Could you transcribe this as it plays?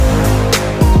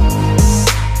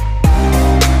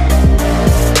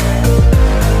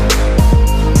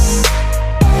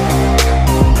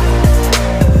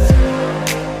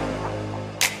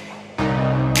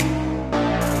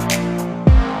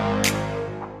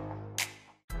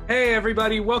Hey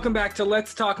everybody, welcome back to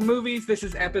Let's Talk Movies. This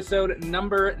is episode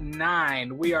number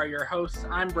 9. We are your hosts.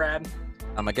 I'm Brad.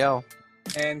 I'm Miguel.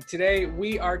 And today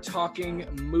we are talking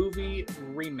movie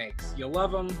remakes. You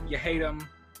love them, you hate them,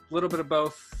 a little bit of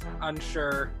both,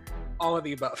 unsure, all of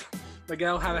the above.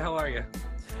 Miguel, how the hell are you?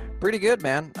 Pretty good,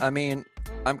 man. I mean,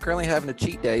 I'm currently having a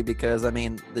cheat day because,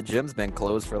 the gym's been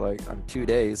closed for 2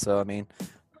 days. So,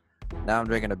 now I'm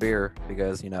drinking a beer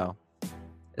because,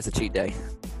 it's a cheat day.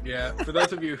 Yeah, for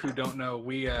those of you who don't know,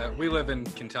 we live in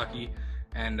Kentucky,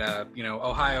 and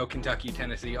Ohio, Kentucky,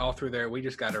 Tennessee, all through there. We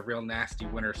just got a real nasty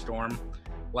winter storm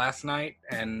last night,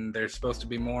 and there's supposed to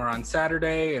be more on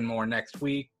Saturday and more next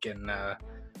week. And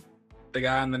the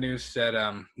guy on the news said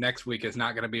next week is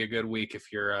not going to be a good week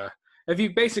if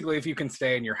you can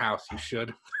stay in your house, you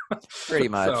should. Pretty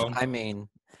much. So,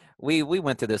 we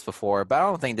went through this before, but I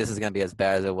don't think this is going to be as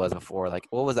bad as it was before.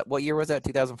 What was that? What year was that?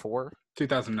 2004?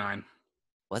 2009.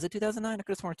 Was it 2009? I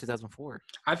could have sworn 2004.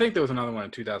 I think there was another one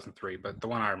in 2003, but the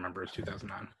one I remember is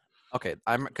 2009. Okay,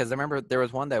 because I remember there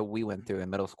was one that we went through in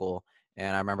middle school,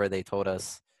 and I remember they told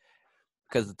us,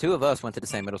 because the two of us went to the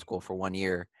same middle school for 1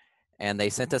 year, and they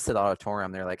sent us to the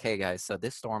auditorium. They're like, hey, guys, so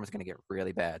this storm is going to get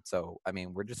really bad. So,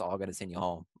 we're just all going to send you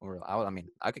home.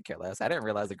 I could care less. I didn't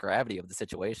realize the gravity of the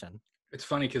situation. It's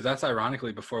funny because that's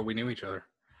ironically before we knew each other.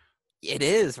 It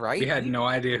is, right? We had no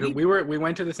idea who we were. We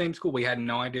went to the same school. We had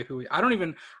no idea who I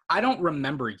don't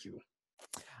remember you.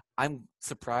 I'm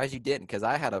surprised you didn't, because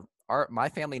my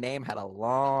family name had a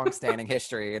long-standing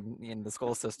history in the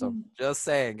school system. Just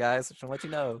saying, guys, just to let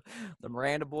you know, the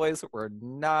Miranda boys were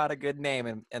not a good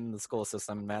name in the school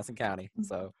system in Madison County.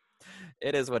 So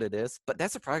it is what it is. But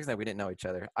that's surprising that we didn't know each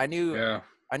other. I knew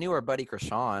our buddy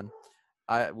Krishan.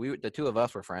 The two of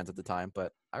us were friends at the time,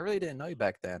 but I really didn't know you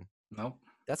back then. Nope.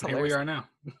 That's Here hilarious. we are now.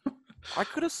 I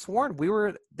could have sworn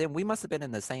we must have been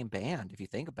in the same band if you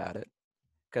think about it,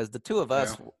 because the two of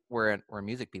us were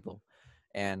music people,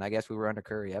 and I guess we were under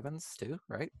Curry Evans too,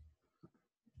 right?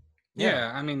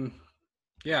 Yeah,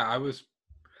 I was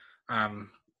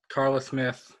Carla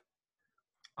Smith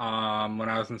when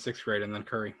I was in 6th grade, and then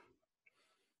Curry.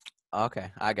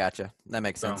 Okay, I gotcha. That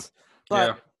makes sense.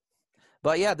 But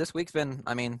yeah, this week's been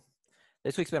all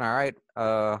right.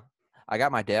 I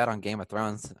got my dad on Game of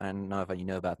Thrones. I don't know if you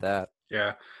know about that.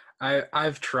 Yeah,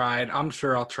 I've tried. I'm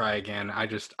sure I'll try again.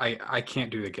 I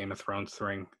can't do the Game of Thrones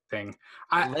thing.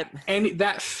 And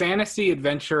that fantasy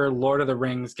adventure, Lord of the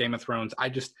Rings, Game of Thrones,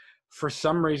 for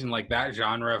some reason, that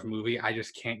genre of movie, I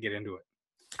just can't get into it.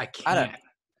 I can't.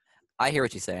 I hear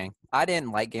what you're saying. I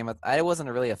didn't like I wasn't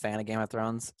really a fan of Game of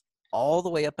Thrones all the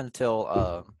way up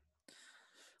until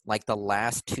the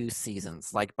last 2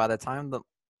 seasons. By the time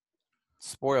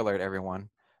spoiler alert, everyone,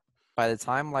 by the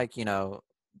time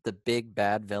the big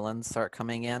bad villains start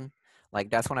coming in,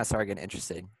 that's when I started getting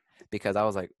interested, because I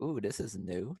was like, ooh, this is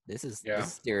new. This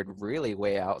steered really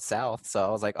way out south. So I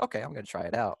was like, okay, I'm gonna try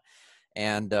it out.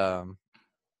 And I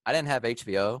didn't have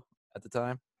HBO at the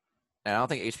time, and I don't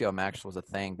think HBO Max was a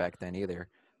thing back then either.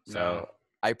 So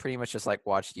I pretty much just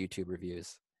watched YouTube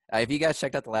reviews. If you guys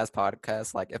checked out the last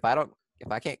podcast,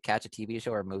 if I can't catch a TV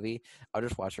show or a movie, I'll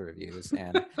just watch the reviews.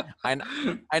 And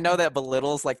I know that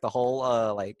belittles the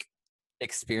whole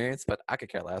experience, but I could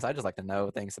care less. I just like to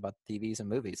know things about TVs and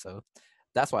movies. So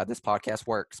that's why this podcast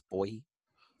works, boy.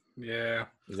 Yeah.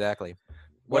 Exactly.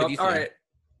 What have you seen? All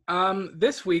right.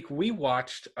 This week we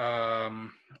watched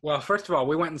first of all,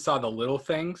 we went and saw The Little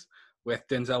Things with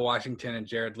Denzel Washington and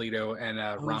Jared Leto and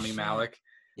Rami Malek.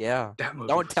 Yeah. That movie.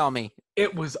 Don't tell me.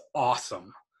 It was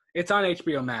awesome. It's on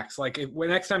HBO Max.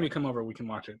 Next time you come over, we can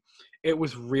watch it. It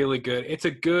was really good. It's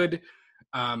a good,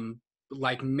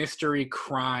 mystery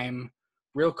crime.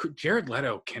 Jared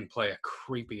Leto can play a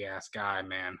creepy ass guy,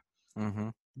 man. Mm-hmm.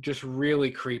 Just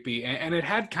really creepy, and it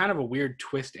had kind of a weird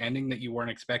twist ending that you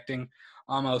weren't expecting,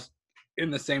 almost in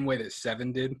the same way that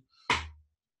Seven did.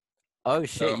 Oh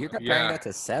shit! You're comparing that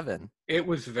to Seven. It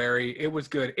was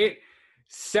good.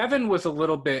 Seven was a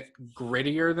little bit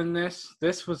grittier than this.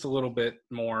 This was a little bit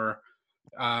more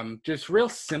just real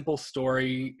simple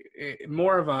story,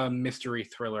 more of a mystery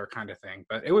thriller kind of thing.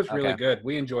 But it was really good.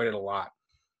 We enjoyed it a lot.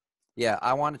 Yeah,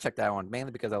 I want to check that one,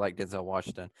 mainly because I like Denzel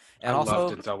Washington. And I also,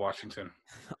 love Denzel Washington.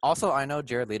 Also, I know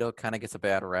Jared Leto kind of gets a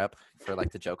bad rep for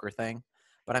the Joker thing.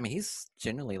 But he's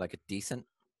genuinely a decent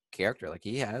character.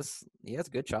 He has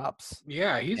good chops.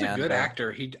 Yeah, he's a good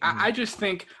actor. I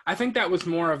think that was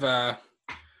more of a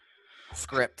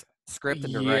script and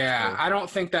director. Yeah, I don't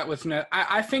think that was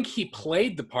I think he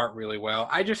played the part really well.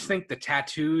 I just think the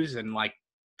tattoos and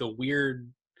the weird,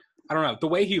 I don't know, the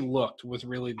way he looked was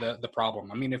really the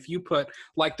problem. If you put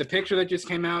the picture that just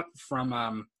came out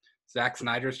from Zack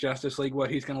Snyder's Justice League, what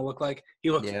he's going to look like.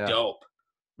 He looks Yeah. dope.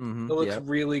 It looks Yep.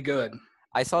 really good.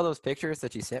 I saw those pictures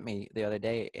that you sent me the other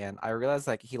day, and I realized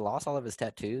like he lost all of his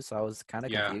tattoos, so I was kind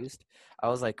of Yeah. confused. I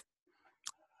was like,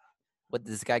 "What,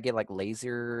 does this guy get like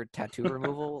laser tattoo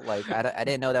removal?" Like I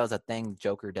didn't know that was a thing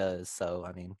Joker does. So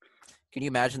I mean, can you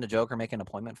imagine the Joker making an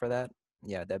appointment for that?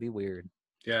 Yeah, that'd be weird.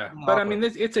 Yeah. Kinda But I mean,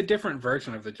 awkward. it's a different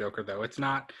version of the Joker, though. It's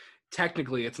not,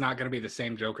 technically, it's not going to be the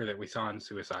same Joker that we saw in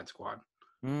Suicide Squad.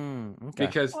 Okay.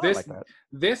 Because Oh, I like that.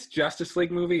 this Justice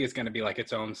League movie is going to be like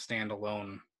its own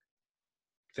standalone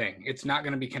thing. It's not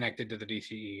going to be connected to the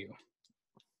DCEU.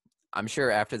 I'm sure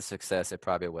after the success, it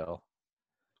probably will.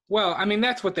 Well, I mean,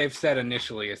 that's what they've said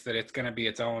initially, is that it's going to be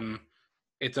its own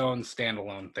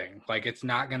standalone thing. Like it's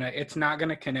not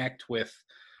gonna connect with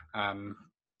um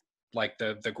like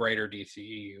the greater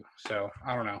DCEU. So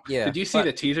I don't know. Yeah, Did you see but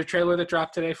the teaser trailer that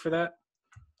dropped today for that?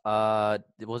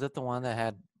 was it the one that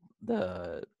had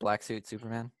the black suit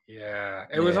Superman? Yeah,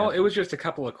 Yeah. it was just a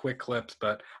couple of quick clips,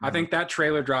 but I Mhm. think that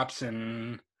trailer drops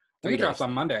in. I think 3 it drops days.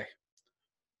 on Monday.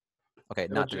 Okay,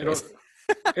 It'll not 3 it'll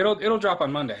days. it'll drop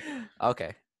on Monday,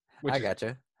 Okay, which I is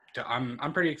gotcha.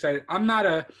 I'm pretty excited. I'm not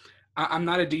a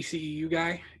DCEU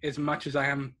guy as much as I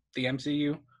am the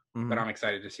MCU, but Hmm. I'm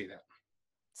excited to see that.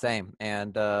 Same,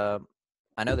 and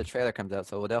I know the trailer comes out,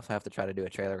 so we'll definitely have to try to do a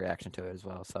trailer reaction to it as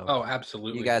well. So Oh, you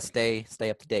absolutely. guys stay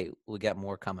up to date. We got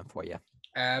more coming for you.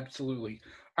 Absolutely.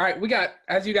 All right, we got,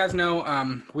 as you guys know,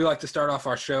 we like to start off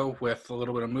our show with a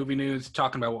little bit of movie news,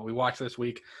 talking about what we watched this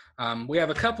week. We have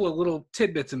a couple of little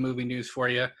tidbits of movie news for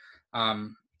you.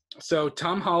 So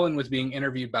Tom Holland was being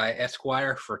interviewed by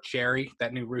Esquire for Cherry,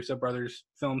 that new Russo brothers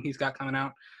film he's got coming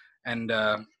out, and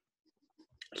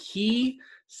he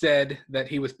said that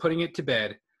he was putting it to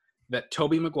bed that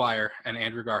Tobey Maguire and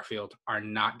Andrew Garfield are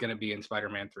not going to be in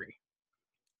Spider-Man 3.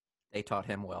 They taught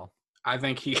him well. I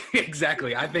think he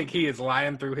exactly. I think he is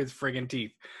lying through his friggin'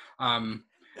 teeth.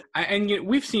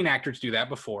 We've seen actors do that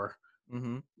before.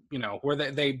 Hmm. You know, where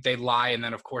they lie, and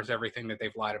then of course everything that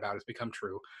they've lied about has become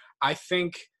true. I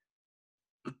think,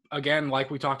 again, like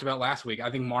we talked about last week,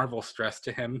 I think Marvel stressed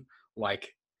to him,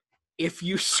 like, if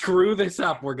you screw this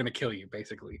up, we're gonna kill you,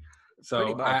 basically.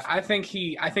 Pretty So much. I think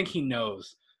he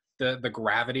knows the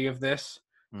gravity of this.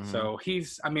 Hmm. So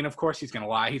I mean, of course he's gonna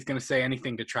lie. He's gonna say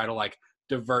anything to try to like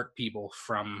divert people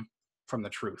from the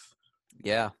truth.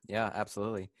 Yeah,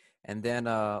 absolutely. And then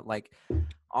like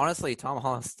honestly, Tom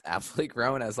Holland's absolutely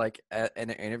grown as like in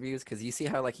the interviews, because you see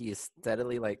how like he is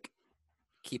steadily like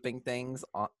keeping things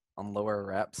on lower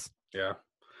reps. Yeah.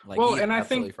 Like Well, he's and I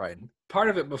absolutely think frightened. part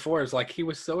of it before is like he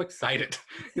was so excited.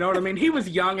 You know what I mean? He was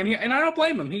young, and I don't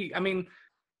blame him. I mean,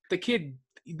 the kid,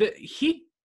 he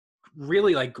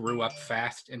really like grew up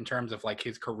fast in terms of like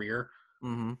his career.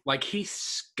 Hmm. Like he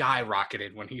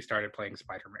skyrocketed when he started playing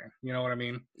Spider-Man. You know what I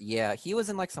mean? Yeah, he was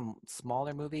in like some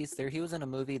smaller movies. There, he was in a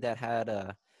movie that had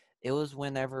it was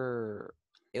whenever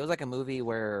it was like a movie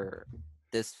where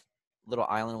this little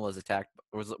island was attacked,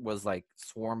 was like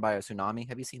swarmed by a tsunami.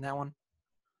 Have you seen that one?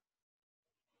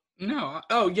 No.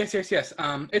 Oh, yes, yes, yes. It's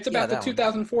Yeah, about the that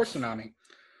one. 2004 tsunami.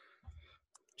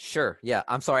 Sure. Yeah,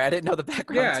 I'm sorry, I didn't know the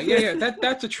background Yeah, to yeah, it. yeah.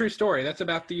 That's a true story. That's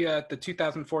about the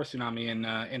 2004 tsunami in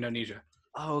Indonesia.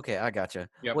 Oh, okay, I gotcha.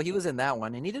 Yep. Well, he was in that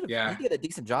one, and he Yeah. did a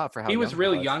decent job for how He was young he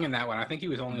really was. young in that one. I think he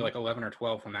was only Hmm. like 11 or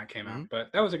 12 when that came out, Hmm.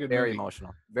 but that was a good Very movie.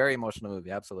 emotional. Very emotional movie.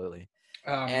 Absolutely.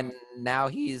 And Um, now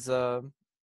he's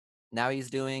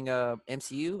doing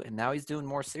MCU, and now he's doing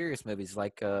more serious movies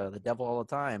like The Devil All the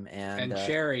Time and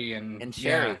Cherry, and and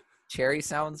yeah, Cherry. Cherry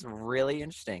sounds really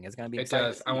interesting. It's gonna be it exciting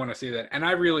to does. I see. want to see that, and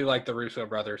I really like the Russo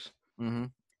brothers. Hmm.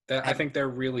 That I Have think they're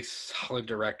really solid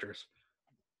directors.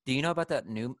 Do you know about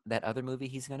that other movie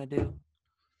he's gonna do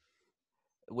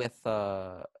with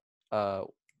uh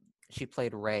she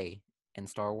played Rey in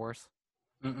Star Wars?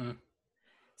 Mm-mm.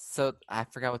 So I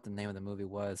forgot what the name of the movie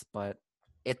was, but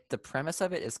the premise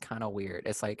of it is kind of weird.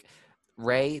 It's like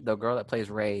Rey, the girl that plays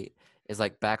Rey, is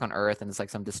like back on Earth, and it's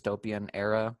like some dystopian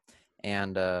era,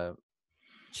 and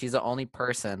she's the only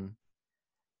person,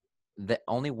 the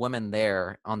only woman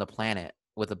there on the planet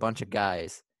with a bunch of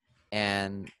guys,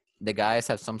 and the guys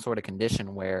have some sort of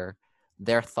condition where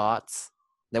their thoughts,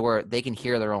 they can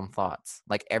hear their own thoughts,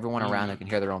 like everyone around them Mm. can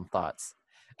hear their own thoughts,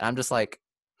 and I'm just like,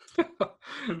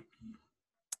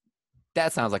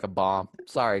 that sounds like a bomb.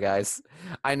 Sorry, guys.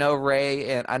 I know Ray,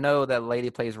 and I know that lady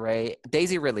plays Ray.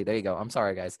 Daisy Ridley. There you go. I'm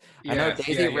sorry, guys. I know Yes, yeah,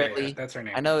 Daisy yeah, yeah. Ridley. That's her I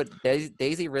name. know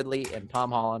Daisy Ridley and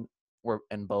Tom Holland were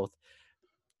in both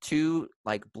two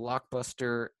like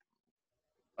blockbuster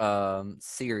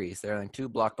series. They're like two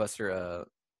blockbuster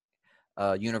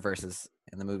universes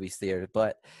in the movies theater.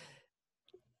 But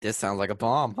this sounds like a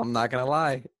bomb. I'm not gonna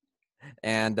lie.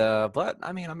 And but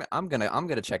I mean, I'm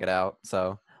gonna check it out.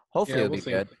 So hopefully Yeah, it'll we'll be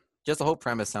see. good. Just the whole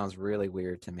premise sounds really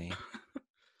weird to me.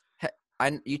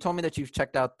 You told me that you've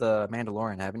checked out the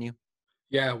Mandalorian, haven't you?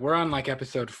 Yeah, we're on like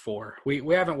episode 4.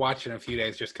 We haven't watched in a few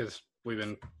days just because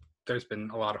there's been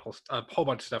a whole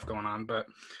bunch of stuff going on, but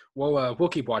we'll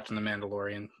keep watching the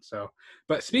Mandalorian. So,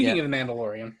 but Yeah. speaking of the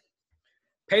Mandalorian,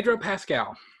 Pedro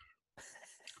Pascal,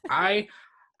 I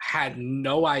had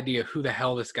no idea who the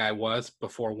hell this guy was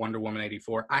before Wonder Woman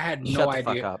 84. I had no Shut the fuck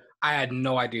idea. up. I had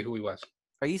no idea who he was.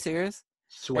 Are you serious?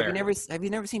 Swear. Have you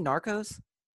never seen Narcos?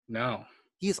 No.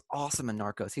 He's awesome in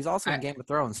Narcos. He's also in I Game of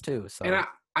Thrones too. and So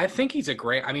I think he's a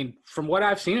great. I mean, from what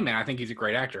I've seen him in, I think he's a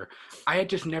great actor. I had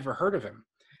just never heard of him,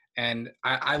 and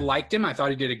I liked him. I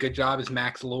thought he did a good job as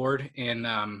Max Lord in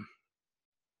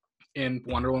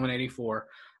Wonder Woman 84.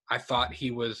 I thought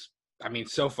he was. I mean,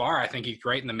 so far, I think he's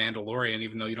great in The Mandalorian,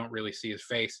 even though you don't really see his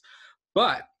face.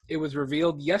 But it was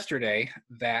revealed yesterday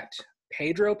that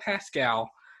Pedro Pascal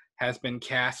has been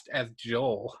cast as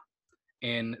Joel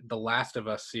in the Last of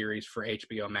Us series for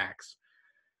HBO Max,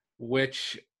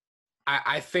 which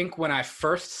I think when I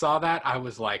first saw that, I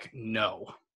was like, no,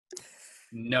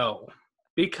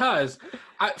 because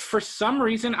for some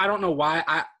reason, I don't know why,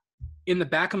 in the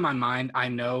back of my mind, I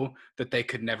know that they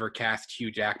could never cast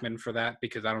Hugh Jackman for that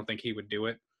because I don't think he would do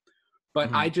it. But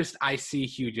mhm. I see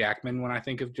Hugh Jackman when I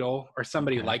think of Joel or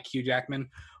somebody Okay. like Hugh Jackman.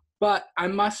 But I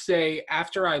must say,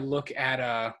 after I look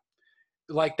at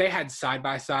like they had side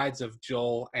by sides of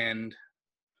Joel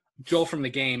from the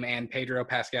game and Pedro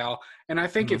Pascal, and I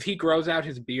think Mhm. if he grows out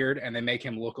his beard and they make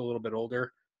him look a little bit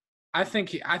older, I think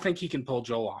he can pull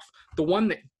Joel off. The one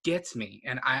that gets me,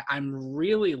 and I'm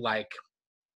really like,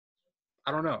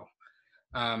 I don't know,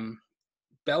 um,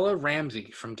 Bella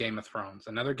Ramsey from Game of Thrones,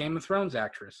 another Game of Thrones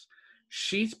actress.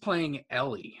 She's playing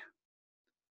Ellie.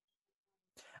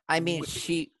 I mean,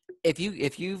 if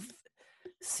you've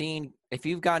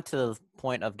gotten to the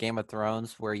point of Game of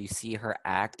Thrones where you see her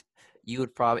act,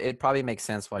 it'd probably make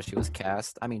sense why she was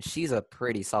cast. I mean, she's a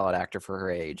pretty solid actor for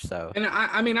her age. So And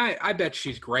I mean, I bet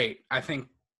she's great. I think,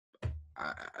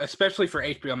 especially for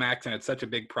HBO Max, and it's such a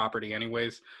big property,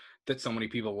 anyways, that so many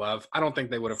people love. I don't think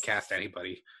they would have cast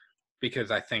anybody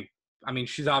because I mean,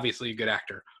 she's obviously a good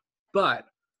actor, but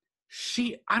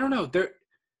I don't know.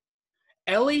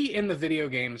 Ellie in the video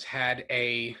games had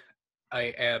a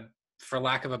for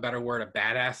lack of a better word, a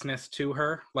badassness to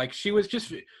her. Like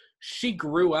she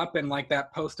grew up in like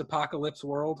that post-apocalypse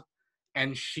world,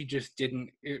 and she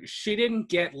didn't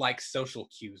get like social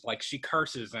cues. Like she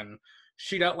curses and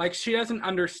she doesn't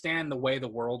understand the way the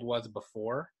world was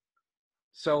before.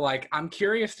 So like I'm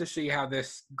curious to see how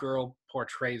this girl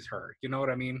portrays her. You know what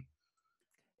I mean?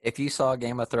 if you saw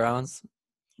Game of Thrones,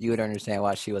 you would understand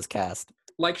why she was cast.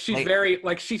 Like she's Like, very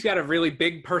like she's got a really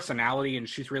big personality and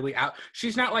she's really out.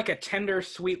 She's not like a tender,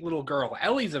 sweet little girl.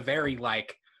 Ellie's a very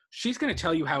like she's gonna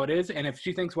tell you how it is, and if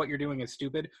she thinks what you're doing is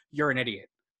stupid, you're an idiot.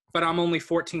 But I'm only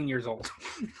 14 years old,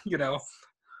 you know.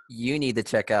 you need to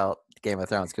check out Game of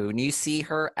Thrones because when you see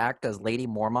her act as Lady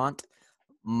Mormont,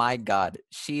 my God,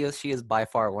 she is by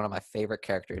far one of my favorite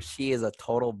characters. She is a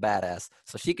total badass,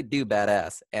 so she could do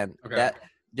badass, and Okay, that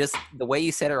just the way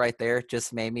you said it right there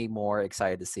just made me more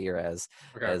excited to see her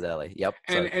okay. as Ellie. Yep.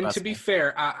 So And to trust be me.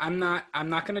 fair, I'm not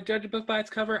gonna judge a book by its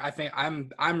cover. I think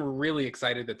I'm really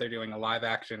excited that they're doing a live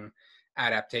action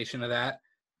adaptation of that.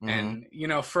 Hmm. And you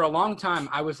know, for a long time,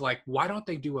 I was like, why don't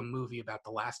they do a movie about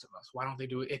The Last of Us? Why don't they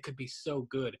do it? It could be so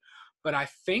good. But I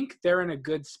think they're in a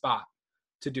good spot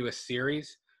to do a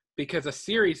series because a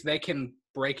series they can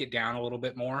break it down a little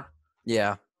bit more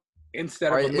Yeah.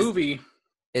 instead Or of a movie.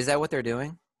 is that what they're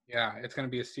doing? Yeah, it's going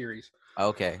to be a series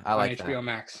Okay, I on like that. HBO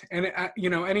Max, and you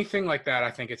know, anything like that, I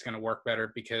think it's going to work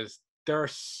better because there are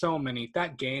so many.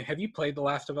 That game. Have you played The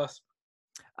Last of Us?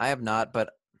 I have not,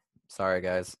 but sorry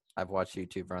guys, I've watched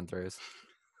YouTube run throughs.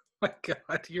 My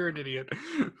God, you're an idiot.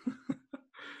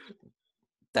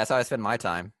 That's how I spend my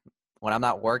time. When I'm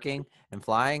not working and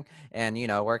flying and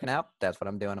working out, that's what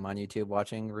I'm doing. I'm on YouTube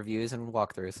watching reviews and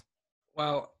walkthroughs.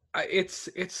 Well, it's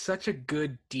such a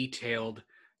good detailed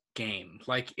game.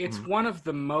 Like it's Hmm. one of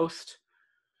the most.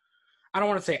 I don't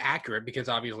want to say accurate because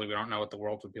obviously we don't know what the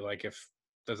world would be like if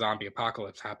the zombie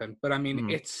apocalypse happened. But I mean, Hmm.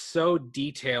 it's so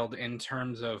detailed in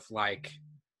terms of like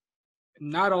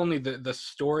not only the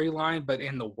storyline but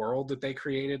in the world that they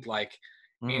created, like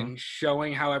Hmm. in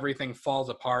showing how everything falls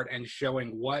apart and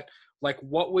showing what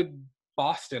would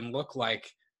Boston look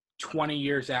like 20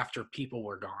 years after people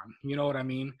were gone. You know what I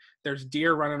mean? There's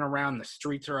deer running around, the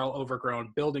streets are all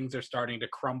overgrown, buildings are starting to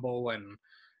crumble and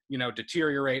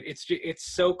deteriorate.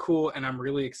 It's so cool, and I'm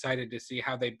really excited to see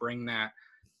how they bring that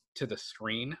to the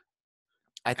screen.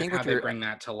 I and think how what they you're bring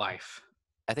that to life.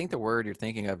 I think the word you're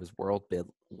thinking of is world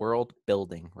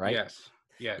building, right? Yes,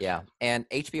 yes, Yeah, yes. and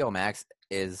HBO Max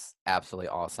is absolutely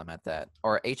awesome at that.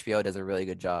 Or HBO does a really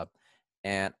good job.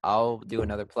 And I'll do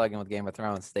another plug-in with Game of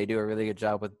Thrones. They do a really good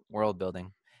job with world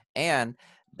building. And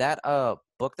that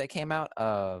book that came out,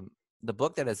 the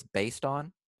book that it's based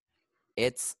on,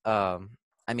 it's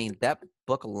I mean, that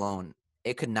book alone,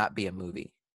 it could not be a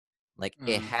movie. Like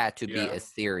it Mm, had to be yeah, a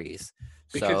series.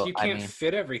 because So, you I can't mean,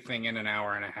 fit everything in an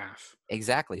hour and a half.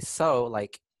 exactly. So,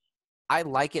 like I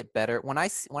like it better when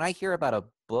when I hear about a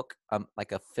book,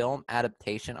 like a film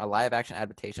adaptation, a live action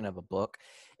adaptation of a book.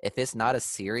 If it's not a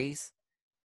series,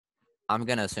 I'm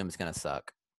gonna assume it's gonna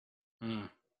suck. Mm,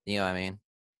 You know what I mean?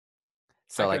 I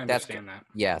So can like understand that.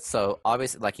 yeah. So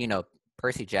obviously, like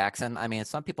Percy Jackson. I mean,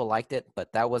 some people liked it,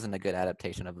 but that wasn't a good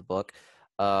adaptation of the book.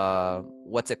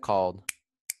 What's it called?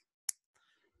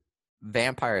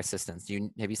 Vampire Assistants.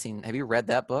 Have you read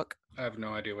that book? I have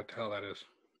no idea what the hell that is.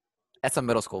 That's a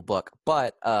middle school book.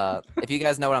 But if you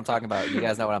guys know what I'm talking about, you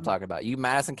guys know what I'm talking about. You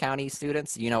Madison County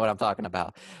students, you know what I'm talking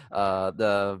about.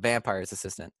 The Vampire's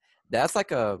Assistant. That's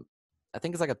like I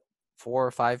think it's like a 4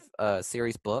 or 5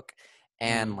 series book.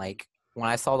 And Mm, like when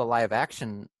I saw the live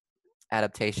action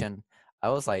adaptation, I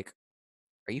was like,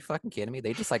 are you fucking kidding me?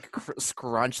 They just like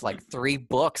scrunch like 3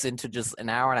 books into just an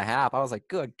hour and a half. I was like,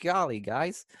 good golly,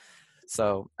 guys.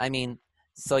 So I mean,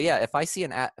 so yeah, if I see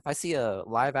a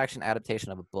live action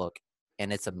adaptation of a book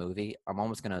and it's a movie, I'm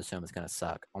almost gonna assume it's gonna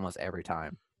suck almost every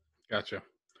time. gotcha.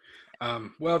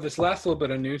 Well, this last little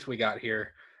bit of news we got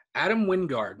here, Adam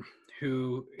Wingard,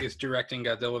 who is directing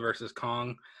Godzilla versus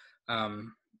Kong,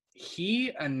 um,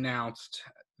 he announced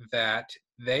that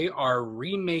they are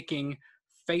remaking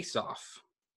Face Off,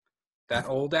 that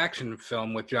old action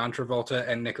film with John Travolta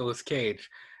and Nicolas Cage.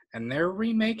 And they're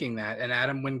remaking that, and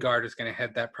Adam Wingard is going to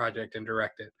head that project and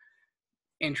direct it.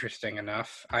 Interesting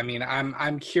enough. I mean,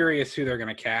 I'm curious who they're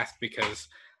going to cast because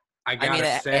I I mean, gotta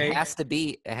it say, has to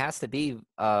be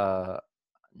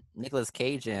Nicolas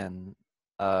Cage and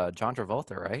John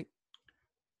Travolta, right?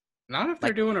 not if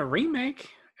they're Like, doing a remake.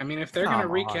 I mean, if they're going to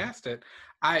come on. recast it,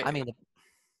 I I mean,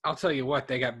 I'll tell you what,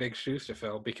 they got big shoes to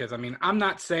fill because I mean, I'm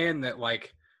not saying that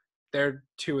like they're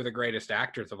two of the greatest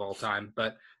actors of all time,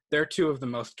 but they're two of the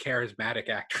most charismatic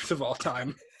actors of all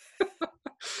time.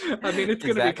 I mean, it's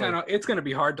going to be exactly. it's going to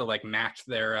be hard to like match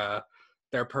their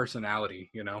personality,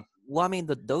 you know. Well, I mean,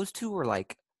 those two were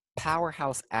like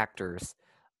powerhouse actors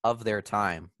of their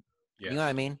time. You know what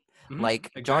I Yes. mean? Hmm.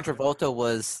 Like John Exactly. Travolta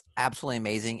was absolutely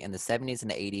amazing in the 70s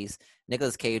and the 80s.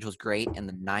 Nicolas Cage was great in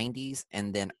the 90s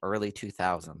and then early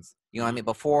 2000s. You know what I Hmm. mean?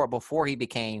 Before he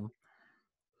became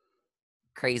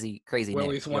crazy Nick.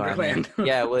 Willy's You know what I mean? Wonderland.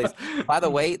 Yeah, well, by the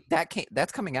way,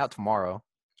 that's coming out tomorrow,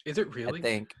 Is it I really?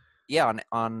 think. Yeah,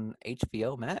 on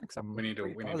HBO Max. I'm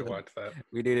pretty We need to positive. watch that.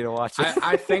 We need to watch it.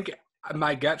 I think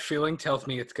my gut feeling tells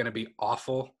me it's going to be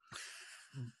awful,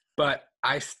 but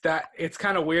it's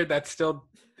kind of weird that still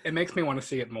it makes me want to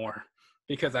see it more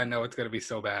because I know it's going to be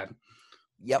so bad.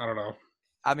 Yep. I don't know.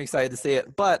 I'm excited to see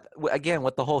it. But again,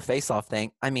 with the whole face-off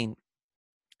thing, I mean,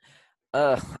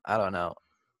 I don't know.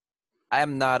 I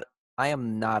am not I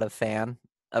am not a fan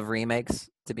of remakes,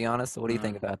 to be honest. What do you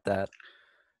think Mm. about that?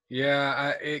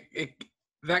 Yeah, it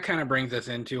that kind of brings us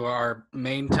into our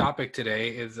main topic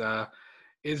today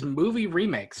is movie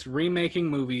remakes, remaking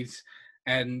movies,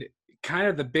 and kind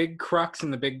of the big crux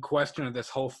and the big question of this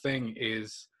whole thing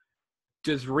is: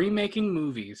 does remaking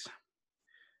movies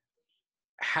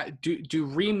do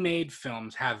remade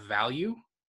films have value,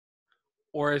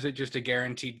 or is it just a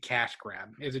guaranteed cash grab?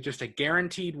 Is it just a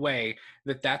guaranteed way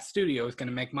that that studio is going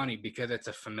to make money because it's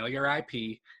a familiar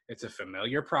IP, it's a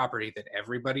familiar property that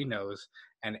everybody knows,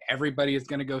 and everybody is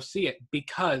going to go see it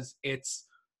because it's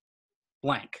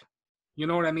blank? You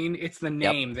know what I mean? It's the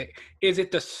Yep. name. That is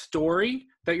it the story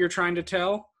that you're trying to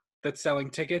tell that's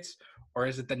selling tickets, or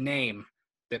is it the name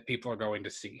that people are going to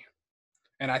see?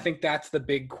 And I think that's the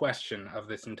big question of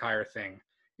this entire thing: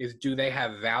 is do they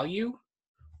have value,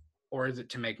 or is it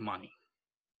to make money?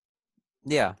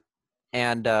 Yeah.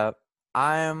 And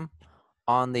I'm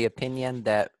on the opinion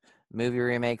that movie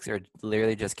remakes are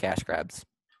literally just cash grabs.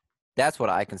 That's what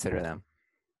I consider them.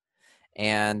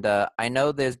 And I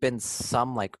know there's been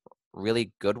some like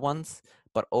really good ones,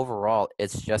 but overall,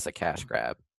 it's just a cash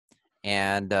grab.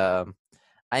 And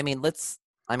I mean, let's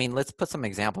put some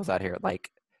examples out here. Like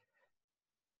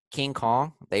King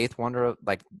Kong, the Eighth Wonder,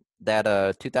 like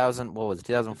that 2000, what was it, The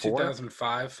 2004,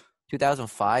 2005.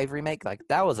 2005 remake. Like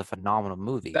that was a phenomenal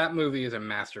movie. That movie is a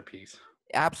masterpiece.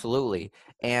 Absolutely.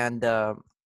 And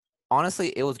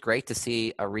honestly, it was great to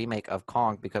see a remake of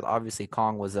Kong because obviously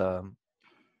Kong was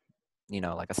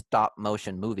like a stop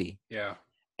motion movie, Yeah.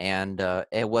 and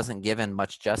it wasn't given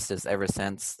much justice ever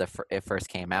since it first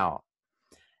came out.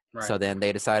 Right. So then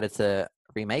they decided to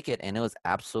remake it, and it was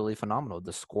absolutely phenomenal.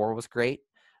 The score was great,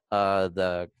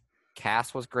 the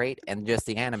cast was great, and just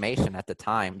the animation at the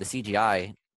time, the CGI,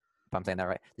 if I'm saying that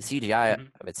right, the CGI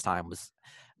Mhm. of its time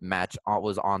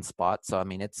was on spot. So I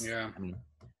mean, Yeah.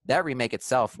 that remake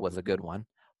itself was a good one,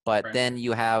 but Right. then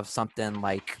you have something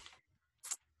like,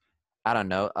 I don't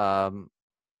know,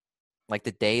 like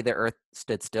The Day the Earth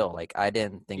Stood Still. Like, I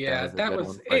didn't think that Yeah, was a that good was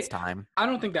one for its it. time. I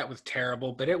don't think that was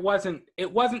terrible, but it wasn't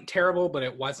terrible, but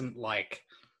it wasn't like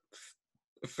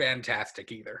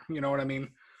fantastic either. You know what I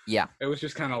mean? Yeah, It was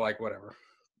just kind of like whatever.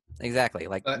 exactly.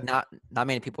 Like, But not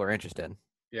many people are interested.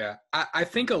 yeah, I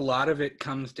think a lot of it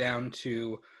comes down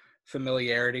to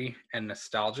familiarity and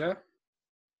nostalgia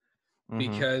Mm-hmm.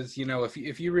 because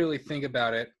if you really think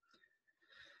about it,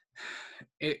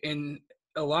 in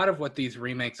a lot of what these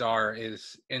remakes are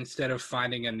is instead of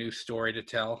finding a new story to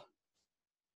tell,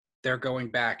 they're going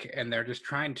back and they're just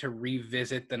trying to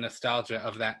revisit the nostalgia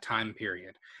of that time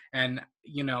period. And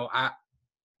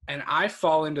I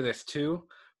fall into this too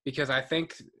because I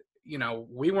think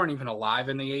we weren't even alive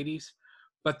in the 80s,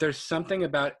 but there's something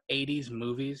about 80s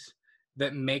movies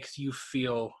that makes you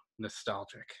feel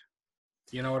nostalgic.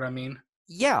 You know what I mean?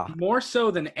 Yeah. More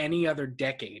so than any other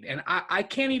decade. And I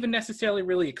can't even necessarily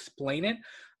really explain it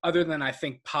other than I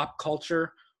think pop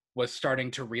culture was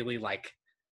starting to really like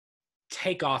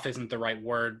take off isn't the right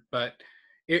word, but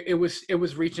it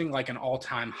was reaching like an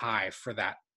all-time high for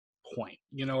that point.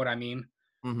 You know what I mean?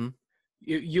 Mm-hmm.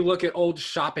 You look at old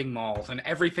shopping malls and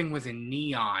everything was in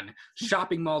neon.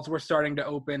 Shopping malls were starting to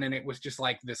open and it was just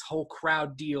like this whole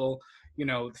crowd deal.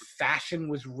 Fashion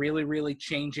was really, really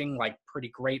changing like pretty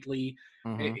greatly.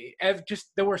 Mm-hmm.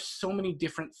 Just there were so many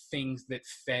different things that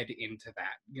fed into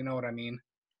that. You know what I mean?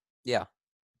 Yeah.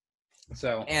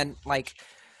 So And like,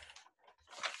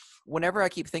 whenever I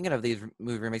keep thinking of these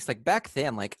movie remakes, like back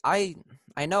then, like I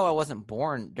know I wasn't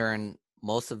born during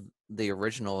most of the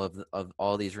original of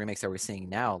all these remakes that we're seeing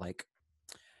now. Like,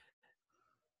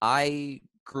 I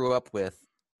grew up with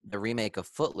the remake of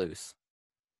Footloose.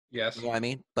 You yes. know what I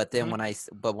mean? But then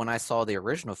Mhm. when I saw the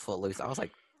original Footloose, I was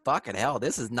like, fucking hell,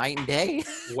 this is night and day.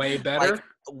 Way Like, better.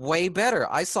 way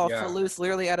better. I saw Yeah. Footloose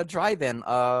literally at a drive-in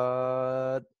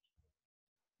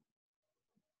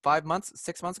 5 months,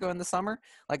 6 months ago in the summer.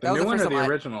 Like, The that was new the one first or time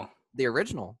the original? the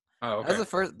original. Oh, That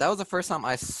was okay. the first time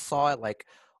I saw it like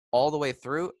all the way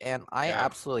through, and I Yeah.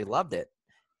 absolutely loved it.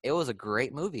 It was a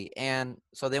great movie. And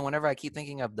so then whenever I keep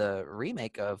thinking of the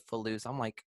remake of Footloose, I'm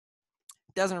like,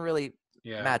 it doesn't really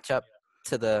Yeah. match up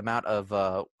to the amount of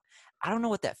I don't know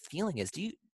what that feeling is. Do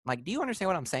you understand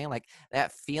what I'm saying? Like,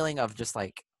 that feeling of just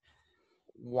like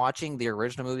watching the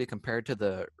original movie compared to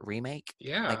the remake?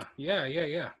 Yeah. Like Yeah. Yeah.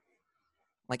 Yeah.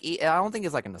 I don't think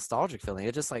it's like a nostalgic feeling.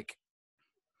 It's just like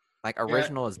Yeah.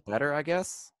 original is better, I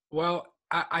guess. Well,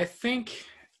 I think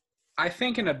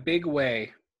in a big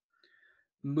way,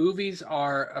 movies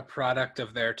are a product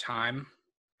of their time.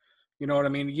 You know what I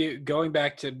mean? Going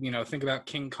back to think about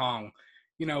King Kong.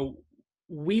 You know,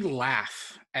 we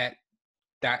laugh at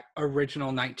that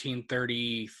original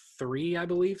 1933, I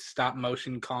believe, stop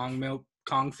motion Kong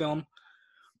film.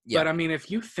 Yeah. But I mean, if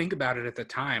you think about it at the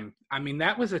time, I mean,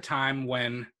 that was a time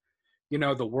when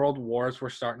the world wars were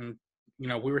starting.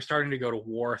 We were starting to go to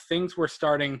war.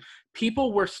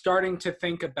 People were starting to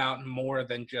think about more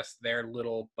than just their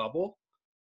little bubble.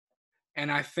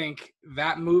 And I think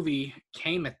that movie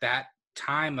came at that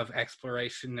time of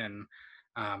exploration and,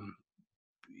 um,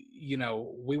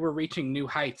 we were reaching new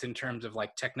heights in terms of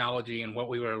like technology and what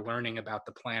we were learning about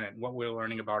the planet and what we were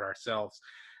learning about ourselves.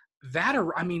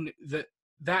 I mean,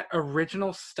 that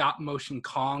original stop motion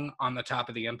Kong on the top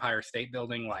of the Empire State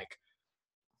Building, like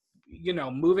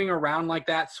moving around like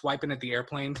that, swiping at the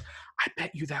airplanes. I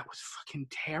bet you that was fucking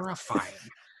terrifying.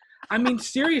 I mean,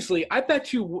 seriously, I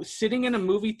bet you sitting in a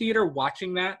movie theater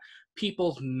watching that,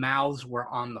 people's mouths were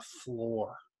on the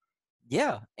floor.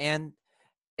 Yeah, and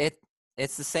it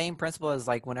it's the same principle as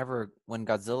like when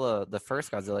the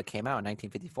first Godzilla came out in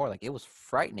 1954. Like, it was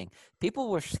frightening. People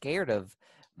were scared of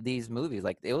these movies.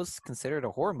 Like, it was considered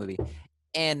a horror movie.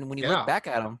 And when you look Yeah. back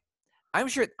at them,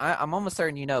 I'm almost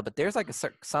certain but there's like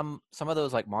some of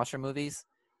those like monster movies.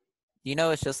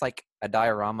 It's just like a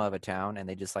diorama of a town, and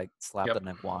they just like slapped Yep. an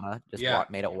iguana, just Yeah.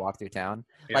 made it walk through town.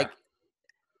 Yeah. Like,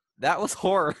 that was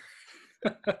horror.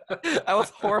 That was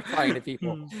horrifying to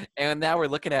people. And now we're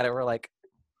looking at it, we're like,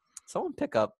 someone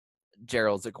pick up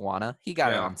Gerald's iguana. He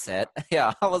got it Yeah. on set.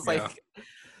 Yeah, I was Yeah. like,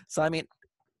 so I mean,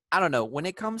 I don't know. When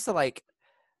it comes to like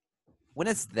when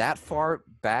it's that far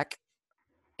back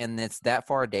and it's that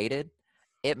far dated,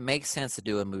 it makes sense to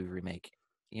do a movie remake.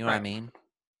 You know what I Right. mean?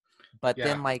 But Yeah.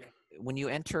 then like when you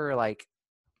enter like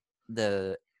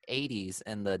the 80s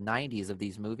and the 90s of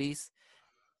these movies,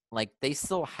 like they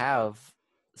still have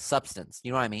substance.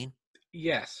 You know what I mean?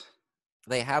 Yes.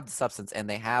 They have the substance and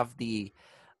they have the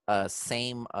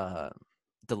same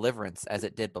deliverance as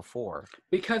it did before.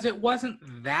 Because it wasn't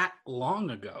that long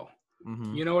ago.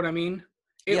 Mm-hmm. You know what I mean?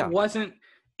 It Yeah. wasn't.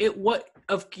 It what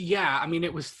of yeah. I mean,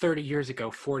 it was 30 years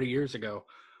ago, 40 years ago,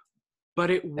 but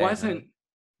it And, wasn't.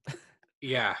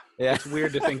 Yeah, yeah. it's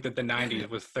weird to think that the 90s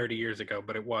was 30 years ago,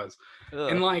 but it was.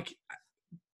 And Ugh. like,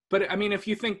 but I mean, if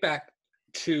you think back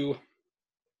to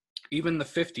even the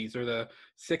 50s or the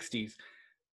 60s,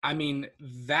 I mean,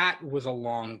 that was a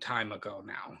long time ago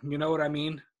now. You know what I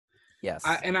mean? Yes.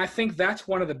 And I think that's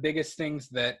one of the biggest things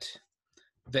that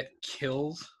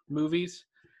kills movies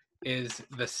is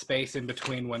the space in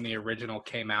between when the original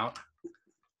came out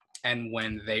and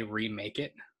when they remake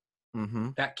it. Mm-hmm.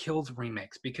 That kills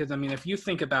remakes because I mean, if you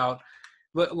think about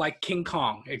like King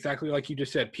Kong, exactly like you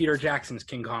just said, Peter Jackson's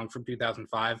King Kong from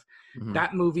 2005, Mm-hmm.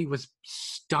 that movie was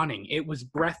stunning. It was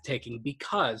breathtaking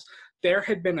because there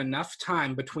had been enough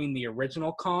time between the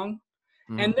original Kong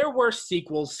Mm-hmm. and there were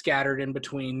sequels scattered in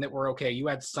between that were okay. You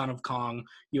had Son of Kong,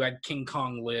 you had King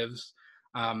Kong Lives,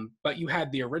 but you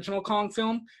had the original Kong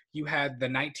film, you had the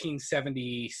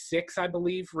 1976, I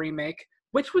believe, remake,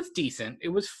 which was decent. It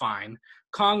was fine.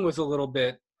 Kong was a little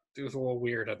bit, it was a little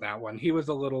weird at that one. He was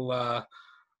a little,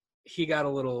 he got a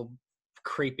little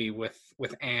creepy with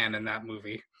Anne in that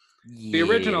movie. The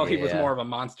original, he was Yeah. more of a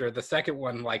monster. The second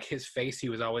one, like his face, he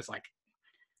was always like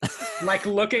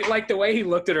look at like the way he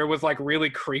looked at her was like really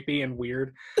creepy and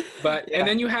weird. But and Yeah.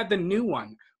 then you had the new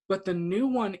one. But the new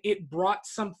one, it brought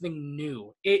something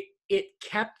new. It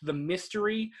kept the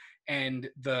mystery and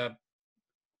the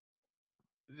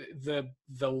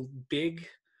big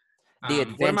The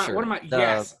what adventure. am I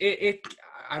yes, it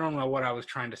I don't know what I was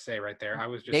trying to say right there. I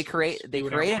was just They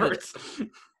spewing out created words.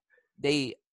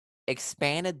 they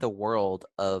expanded the world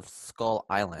of Skull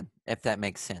Island, if that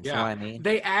makes sense. You know Yeah, what I mean?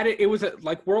 they added. It was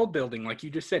like world building, like you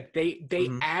just said. They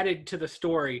Mm-hmm. added to the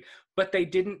story, but they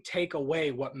didn't take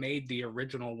away what made the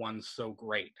original one so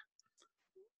great.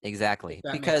 If Exactly.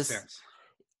 that makes Because sense.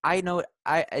 I know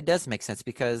I it does make sense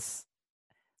because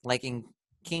like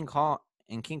King Kong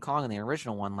King Kong in the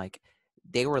original one, like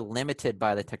they were limited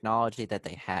by the technology that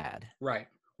they had. Right,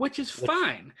 which is Which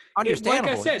fine. It like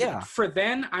I understandable, said, yeah. for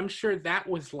then, I'm sure that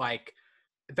was like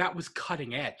that was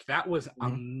cutting edge. That was Hmm.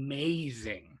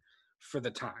 amazing for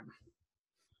the time.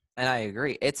 And I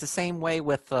agree. It's the same way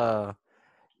with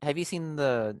have you seen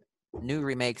the new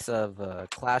remakes of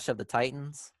Clash of the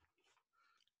Titans?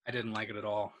 I didn't like it at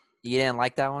all. You didn't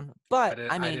like that one? But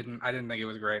I mean, I didn't think it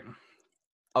was great.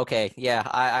 okay, yeah,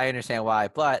 I understand why.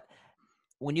 But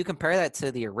when you compare that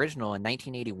to the original in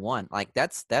 1981, like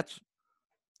that's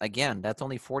again, that's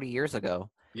only 40 years ago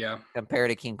Yeah, compared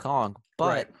to King Kong,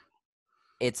 right. but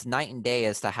it's night and day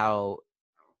as to how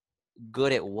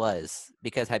good it was.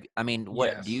 Because have I mean, what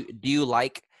Yes. do you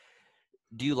like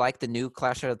the new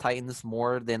Clash of the Titans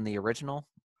more than the original?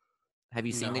 Have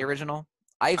you seen the No, original?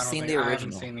 I've I don't seen think the I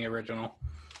haven't original. seen the original.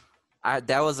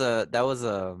 That was a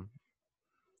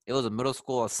it was a middle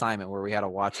school assignment where we had to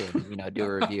watch it and do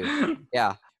a review.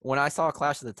 Yeah, when I saw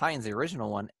Clash of the Titans, the original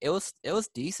one, it was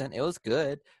decent. It was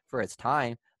good for its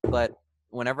time, but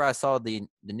whenever I saw the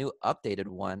new updated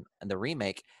one and the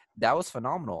remake, that was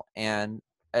phenomenal, and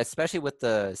especially with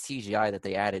the CGI that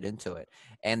they added into it,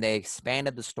 and they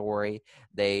expanded the story,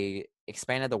 they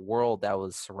expanded the world that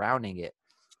was surrounding it.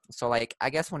 So like, I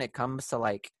guess when it comes to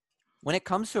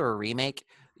a remake,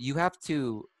 you have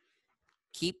to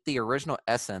keep the original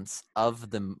essence of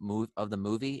the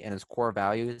movie and its core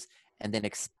values and then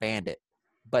expand it,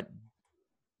 but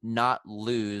not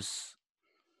lose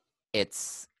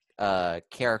its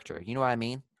character. You know what I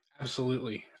mean?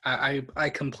 Absolutely. I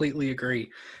completely agree.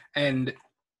 And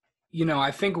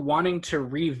I think wanting to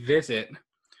revisit,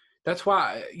 that's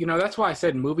why I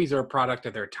said movies are a product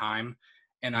of their time.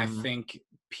 And I Mm-hmm. think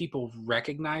people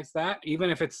recognize that, even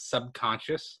if it's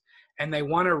subconscious, and they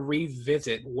want to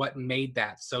revisit what made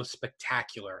that so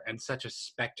spectacular and such a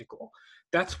spectacle.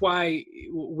 That's why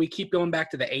we keep going back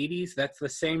to the 80s. That's the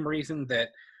same reason that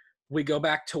we go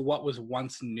back to what was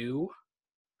once new.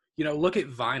 Look at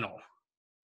vinyl.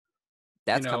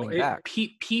 That's coming back.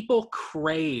 People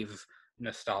crave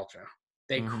nostalgia.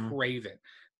 They Mm-hmm. crave it.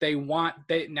 They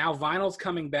now vinyl's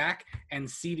coming back, and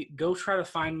CD. Go try to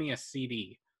find me a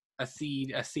CD, a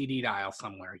CD dial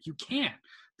somewhere. You can't.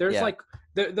 There's Yeah, like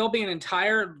there'll be an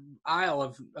entire aisle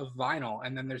of vinyl,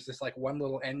 and then there's this like one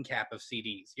little end cap of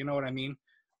CDs. You know what I mean?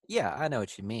 yeah, I know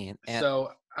what you mean. And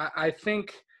So I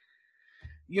think,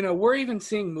 we're even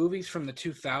seeing movies from the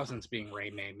 2000s being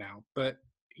remade now. But,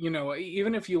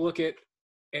 even if you look at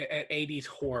 80s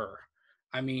horror,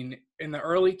 I mean, in the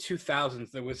early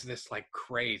 2000s, there was this like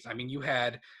craze. I mean, you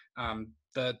had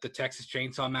the Texas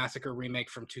Chainsaw Massacre remake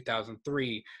from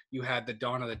 2003. You had the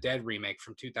Dawn of the Dead remake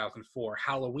from 2004.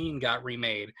 Halloween got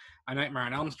remade. A Nightmare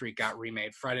on Elm Street got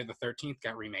remade. Friday the 13th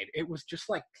got remade. It was just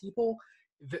like people,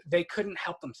 they couldn't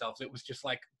help themselves. It was just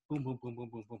like boom, boom, boom, boom,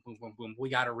 boom, boom, boom, boom, boom. We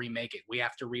got to remake it. We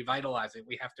have to revitalize it.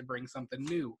 We have to bring something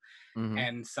new. Mm-hmm.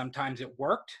 And sometimes it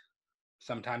worked,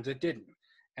 sometimes it didn't.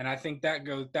 And I think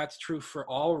that's true for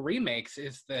all remakes,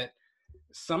 is that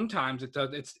sometimes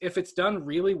if it's done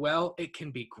really well, it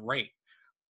can be great.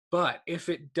 But if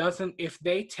it doesn't, if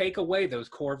they take away those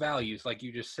core values, like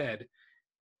you just said,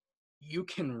 you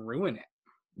can ruin it.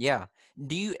 Yeah.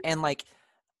 And like,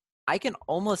 I can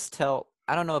almost tell,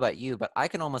 I don't know about you, but I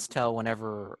can almost tell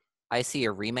whenever I see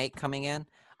a remake coming in,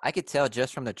 I could tell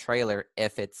just from the trailer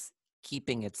if it's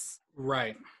keeping its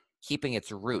Right.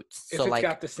 roots. If So it's like,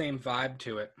 got the same vibe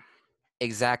to it.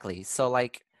 exactly. So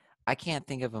like, I can't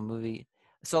think of a movie.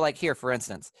 So like here, for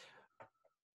instance,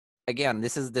 again,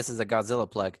 this is a Godzilla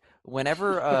plug.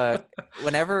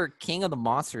 Whenever King of the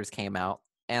Monsters came out,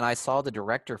 and I saw the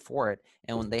director for it,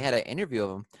 and when they had an interview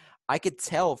of him, I could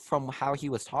tell from how he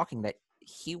was talking that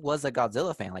he was a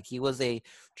Godzilla fan. Like, he was a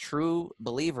true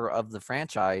believer of the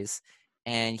franchise,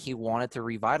 and he wanted to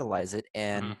revitalize it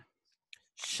and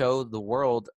show the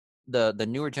world, the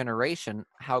newer generation,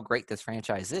 how great this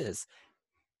franchise is.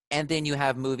 And then you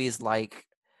have movies like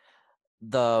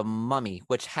The Mummy,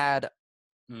 which had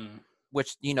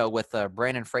which with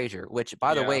Brandon Fraser, which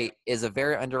by the Yeah. way is a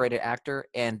very underrated actor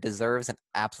and deserves an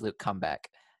absolute comeback.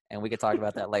 And we could talk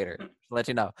about that later. To let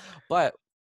you know. But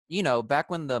back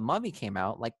when The Mummy came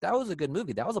out, like, that was a good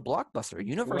movie. That was a blockbuster. It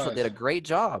Universal did was. a great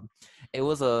job. It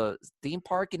was a theme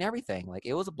park and everything. Like,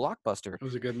 it was a blockbuster. It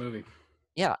was a good movie.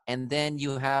 Yeah, and then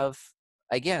you have,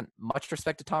 again, much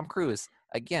respect to Tom Cruise.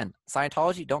 Again,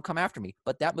 Scientology, don't come after me,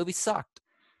 but that movie sucked.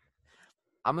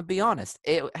 I'm gonna be honest.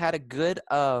 It had a good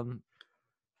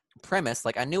premise.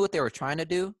 Like, I knew what they were trying to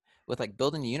do with like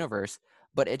building the universe,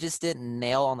 but it just didn't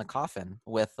nail on the coffin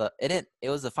with it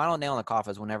was the final nail on the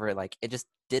coffin is whenever like it just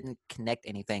didn't connect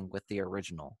anything with the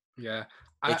original. Yeah.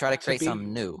 They I try to to create something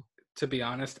be new. to be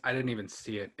honest, I didn't even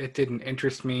see it. It didn't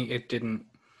interest me.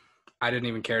 I didn't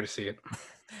even care to see it.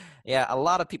 Yeah, a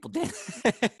lot of people did.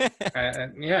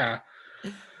 Yeah.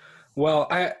 Well,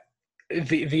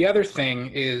 the other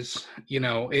thing is,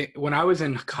 when I was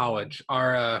in college,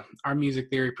 our music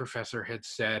theory professor had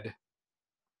said,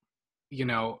 you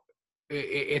know,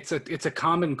 it's a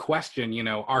common question,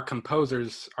 our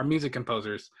music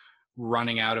composers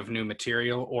running out of new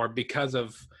material, or because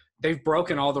of they've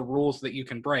broken all the rules that you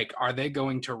can break, are they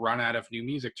going to run out of new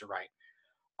music to write?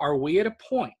 Are we at a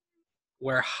point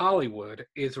where Hollywood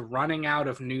is running out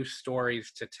of new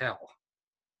stories to tell?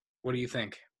 What do you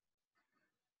think?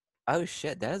 Oh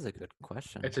shit, that is a good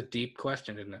question. It's a deep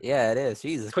question, isn't it? Yeah, it is.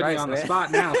 Jesus Putting you Christ, on the man.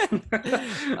 spot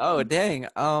now. Oh dang.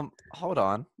 Hold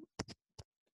on.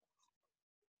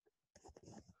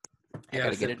 I Yeah,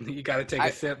 gotta get it. you got to take a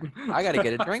I sip. I gotta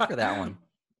get a drink for that one.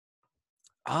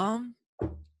 Um,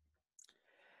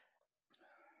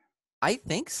 I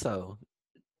think so.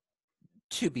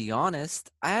 To be honest,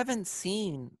 I haven't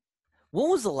seen. When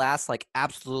was the last like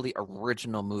absolutely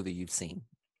original movie you've seen?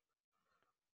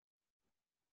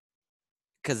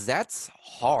 Because that's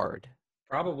hard.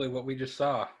 Probably what we just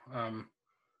saw.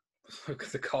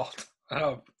 What's it called?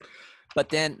 Oh, But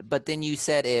then you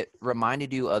said it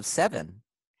reminded you of Seven.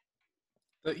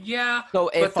 yeah, So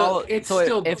it but followed. it's So it,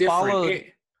 still it different. followed.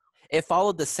 It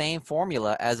followed the same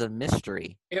formula as a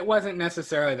mystery. It wasn't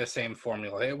necessarily the same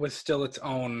formula. It was still its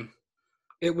own.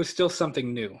 It was still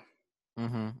something new.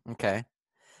 Mm-hmm. Okay.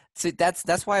 See,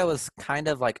 that's why I was kind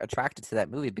of like attracted to that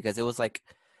movie, because it was like,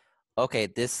 okay,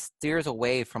 this steers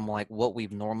away from like what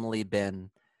we've normally been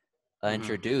Hmm.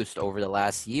 introduced over the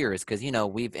last years, because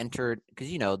we've entered, because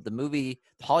the movie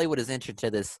Hollywood has entered to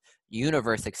this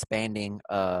universe expanding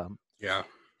Yeah.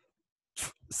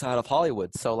 side of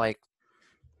Hollywood. So like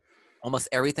almost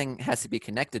everything has to be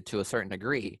connected to a certain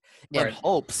degree in Right.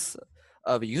 hopes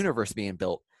of a universe being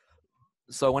built.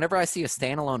 So whenever I see a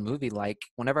standalone movie, like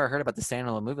whenever I heard about the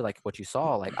standalone movie, like what you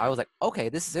saw, like I was like, okay,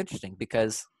 this is interesting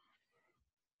because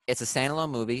it's a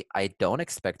standalone movie. I don't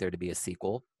expect there to be a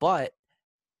sequel, but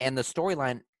and the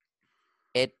storyline,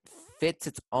 it fits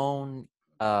its own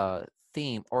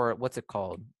theme, or what's it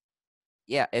called?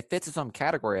 Yeah, it fits its own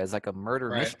category as like a murder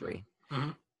Right. mystery.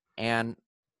 Hmm. And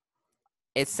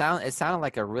it sounded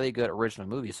like a really good original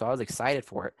movie, so I was excited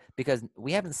for it because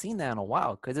we haven't seen that in a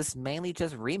while because it's mainly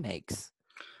just remakes.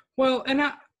 Well, and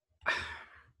I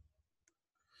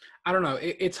don't know.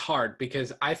 It's hard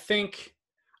because I think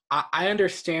I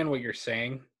understand what you're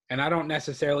saying, and I don't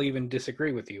necessarily even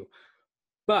disagree with you.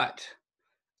 But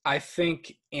I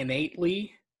think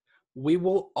innately, we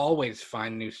will always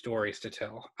find new stories to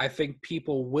tell. I think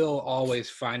people will always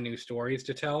find new stories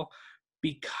to tell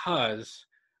because,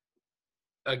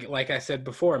 like I said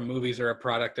before, movies are a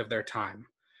product of their time.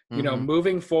 You know, Mm-hmm.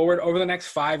 moving forward over the next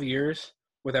 5 years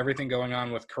with everything going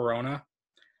on with Corona,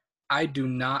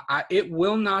 it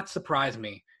will not surprise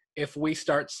me if we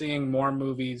start seeing more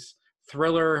movies,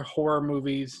 thriller, horror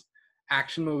movies,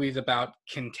 action movies about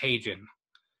contagion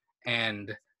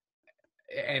and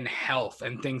health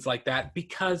and things like that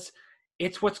because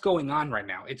it's what's going on right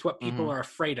now. It's what people Mm-hmm. are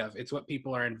afraid of. It's what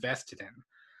people are invested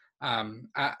in.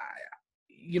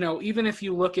 You know, even if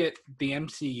you look at the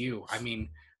MCU, I mean,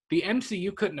 the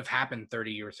MCU couldn't have happened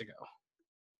 30 years ago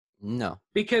No.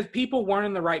 because people weren't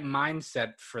in the right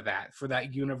mindset for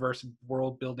that universe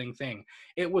world building thing.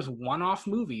 It was one-off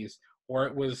movies or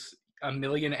it was a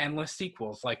million endless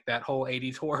sequels like that whole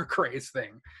 80s horror craze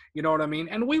thing. You know what I mean?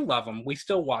 And we love them. We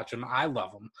still watch them. I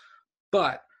love them.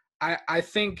 But I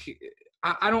think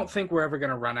I don't think we're ever going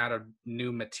to run out of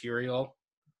new material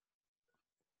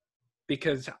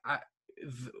because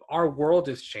our world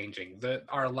is changing.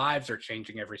 Our lives are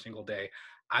changing every single day.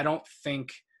 I don't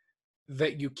think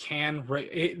that you can.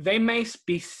 They may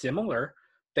be similar.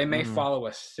 They may Mm-hmm. follow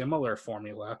a similar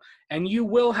formula, and you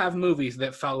will have movies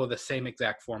that follow the same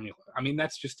exact formula. I mean,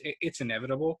 that's just it's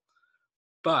inevitable.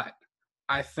 But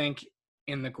I think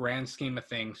in the grand scheme of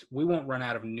things, we won't run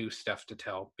out of new stuff to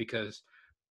tell because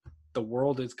the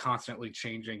world is constantly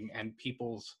changing and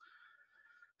people's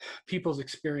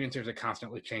experiences are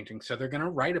constantly changing, so they're going to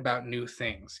write about new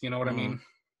things, you know what I Mm-hmm. mean?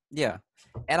 Yeah.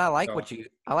 And So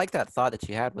I like that thought that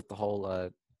you had with the whole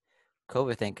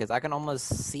COVID thing because I can almost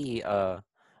see a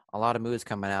lot of movies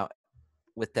coming out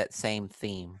with that same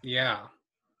theme. yeah,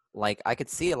 Like I could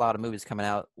see a lot of movies coming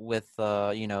out with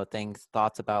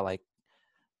thoughts about like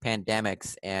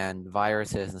pandemics and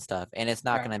viruses and stuff. And it's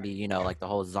not yeah, going to be, like the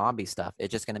whole zombie stuff.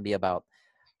 It's just going to be about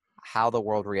how the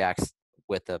world reacts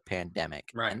with the pandemic.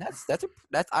 right, And that's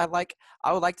I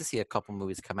would like to see a couple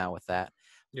movies come out with that.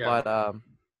 yeah, But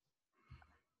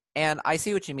and I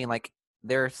see what you mean. Like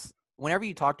there's whenever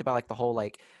you talked about like the whole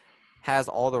like has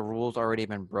all the rules already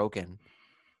been broken?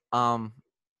 Um,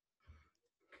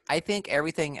 I think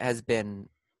everything has been.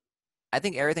 I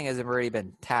think everything has already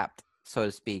been tapped, so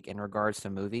to speak, in regards to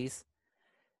movies,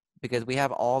 because we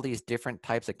have all these different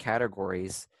types of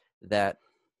categories that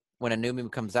when a new movie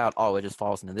comes out, oh, it just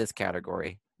falls into this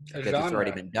category a because it's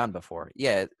already genre, been done before.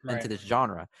 Yeah, into right, this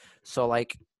genre. So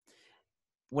like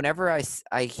whenever I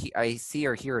see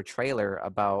or hear a trailer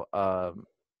about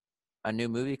a new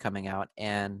movie coming out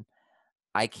and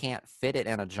I can't fit it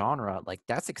in a genre, like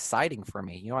that's exciting for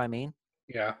me. You know what I mean?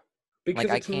 yeah, Like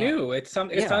because I it's can't. new, it's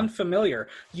Yeah. unfamiliar,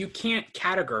 you can't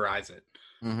categorize it.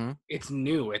 Mm-hmm. It's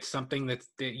new, it's something that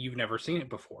you've never seen it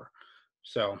before.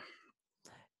 So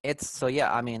It's so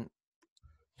yeah. I mean,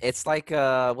 it's like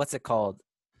what's it called?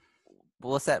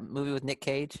 What's that movie with Nick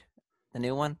Cage? The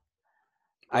new one?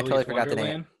 I totally Willy's forgot the name.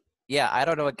 Wonderland. Yeah, I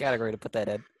don't know what category to put that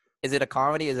in. Is it a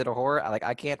comedy? Is it a horror? Like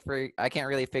I can't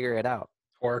really figure it out.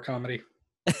 Horror comedy.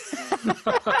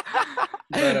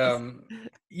 But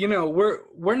you know,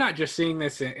 we're not just seeing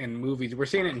this in movies, we're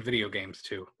seeing it in video games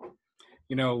too.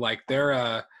 You know, like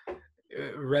they're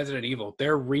Resident Evil,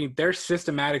 they're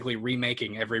systematically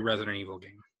remaking every Resident Evil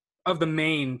game of the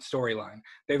main storyline.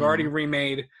 They've already Mm-hmm.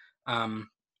 remade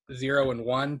 0 and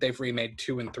 1, they've remade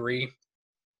 2 and 3.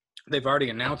 They've already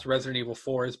announced Resident Evil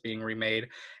 4 is being remade.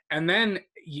 And then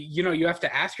you know, you have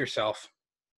to ask yourself,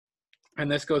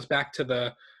 and this goes back to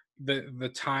the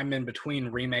time in between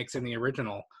remakes and the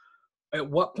original, at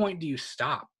what point do you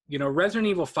stop? You know, Resident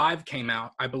Evil 5 came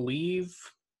out, I believe,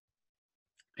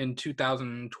 in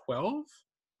 2012, Mm.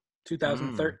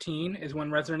 2013 is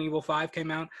when Resident Evil 5 came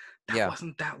out. That Yeah.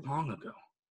 wasn't that long ago.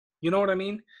 You know what I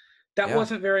mean? That Yeah.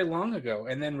 wasn't very long ago.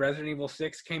 And then Resident Evil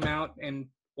 6 came out in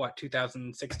what,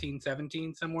 2016,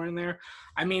 17, somewhere in there.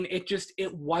 I mean,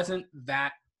 it wasn't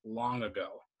that long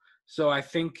ago. So I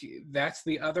think that's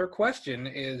the other question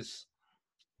is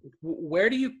where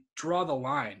do you draw the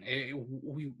line?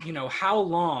 You know, how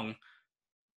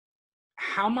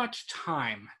much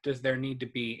time does there need to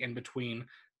be in between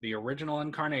the original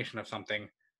incarnation of something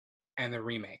and the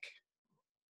remake?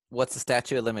 What's the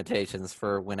statute of limitations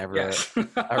for whenever Yes.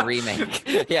 a remake?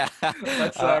 Yeah.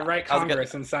 Let's write I was gonna.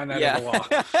 Congress and sign that into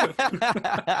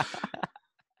Yeah. law.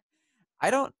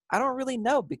 I don't really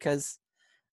know because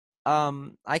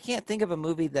I can't think of a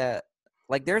movie that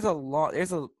like there's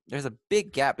a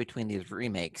big gap between these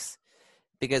remakes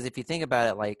because if you think about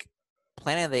it, like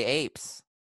Planet of the Apes,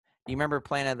 you remember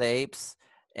Planet of the Apes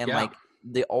and Yeah, like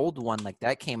the old one like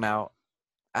that came out.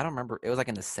 I don't remember. It was like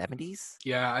in the 70s.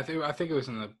 yeah. I think it was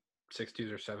in the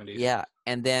 60s or 70s. Yeah,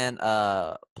 and then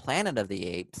Planet of the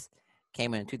Apes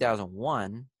came in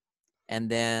 2001, and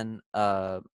then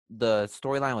the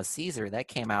storyline with Caesar that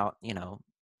came out,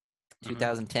 Hmm.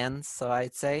 2010s. So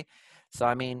I'd say, so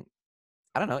I mean,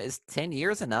 I don't know, is 10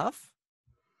 years enough?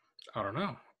 I don't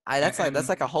know. I And, that's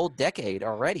like a whole decade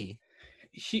already.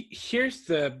 here's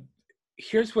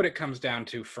what it comes down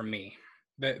to for me.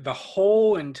 The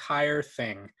whole entire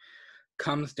thing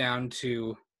comes down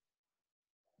to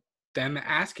them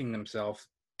asking themselves,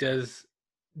 does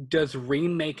does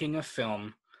remaking a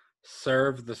film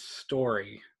serve the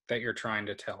story that you're trying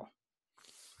to tell?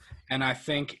 And I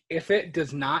think if it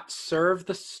does not serve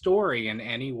the story in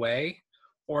any way,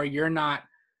 or you're not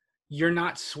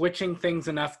switching things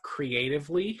enough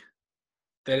creatively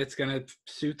that it's going to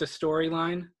suit the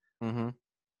storyline, Mm-hmm.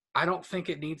 I don't think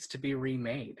it needs to be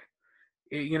remade.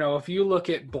 If you look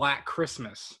at Black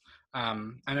Christmas,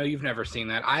 I know you've never seen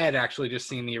that. I had actually just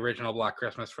seen the original Black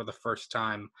Christmas for the first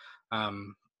time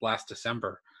last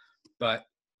December. But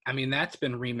I mean, that's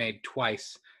been remade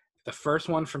twice. The first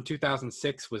one from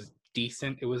 2006 was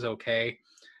decent, it was okay.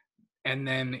 And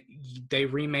then they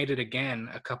remade it again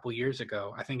a couple years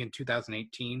ago, I think in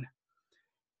 2018.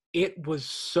 It was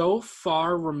so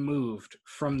far removed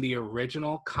from the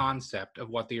original concept of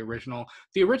what the original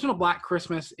Black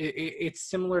Christmas. It's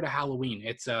similar to Halloween.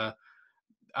 It's a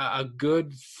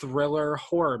good thriller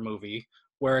horror movie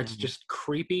where it's Mm-hmm. just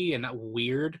creepy and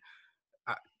weird.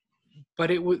 Uh,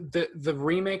 but it was the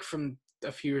remake from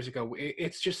a few years ago.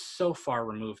 It's just so far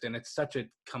removed, and it's such a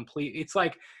complete. It's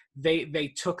like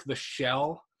they took the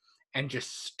shell and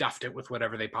just stuffed it with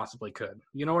whatever they possibly could.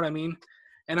 You know what I mean?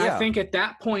 And I Yeah, think at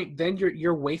that point, then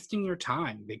you're wasting your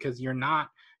time because you're not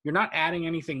adding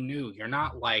anything new. You're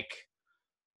not like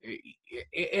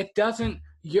it doesn't.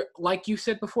 You're like you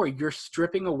said before. You're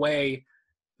stripping away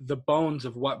the bones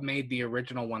of what made the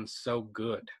original one so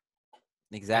good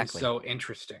and exactly. so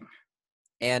interesting.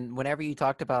 And whenever you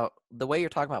talked about the way you're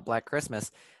talking about Black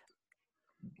Christmas,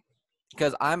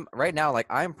 because I'm right now, like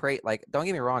like don't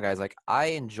get me wrong, guys, like I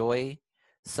enjoy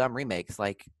some remakes.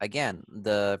 Like again,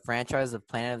 the franchise of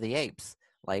Planet of the Apes.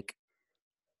 Like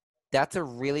that's a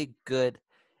really good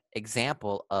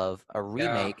example of a Yeah.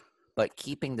 remake, but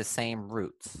keeping the same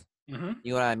roots. Hmm.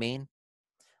 You know what I mean?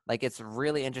 Like it's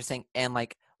really interesting and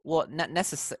like well not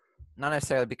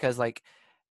necessarily because like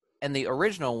in the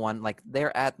original one, like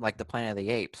they're at like the Planet of the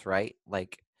Apes, right?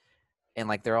 Like and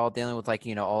like they're all dealing with like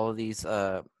all of these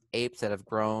apes that have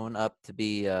grown up to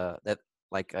be that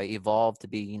like evolved to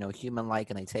be human like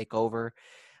and they take over.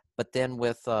 But then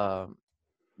with the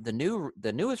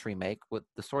newest remake with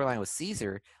the storyline with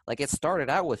Caesar, like it started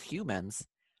out with humans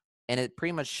and it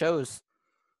pretty much shows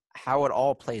how it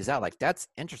all plays out. Like that's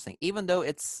interesting. Even though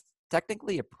it's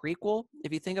technically a prequel,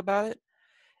 if you think about it,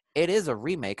 it is a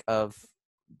remake of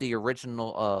the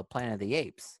original Planet of the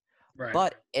Apes. Right.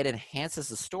 But it enhances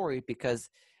the story because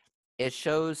it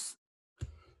shows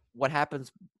what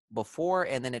happens before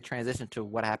and then it transitions to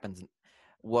what happens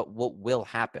what will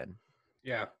happen.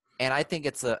 Yeah. And I think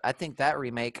that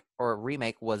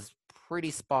remake was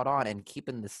pretty spot on in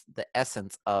keeping the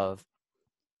essence of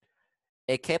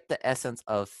it kept the essence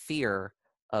of fear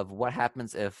of what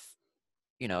happens if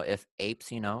if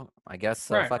apes I guess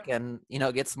Right. fucking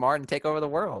get smart and take over the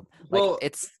world. Like Well,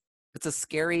 it's a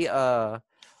scary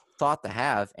thought to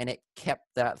have and it kept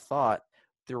that thought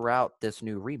throughout this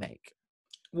new remake.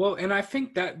 and I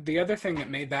think that the other thing that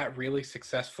made that really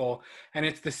successful, and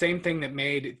it's the same thing that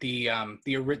made the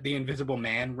Invisible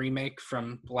Man remake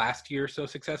from last year so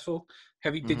successful.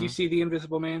 Did you Hmm. see the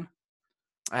Invisible Man?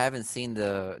 I haven't seen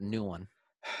the new one.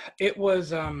 It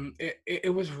was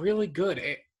really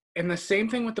good. And the same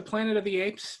thing with the Planet of the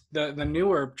Apes, the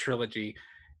newer trilogy.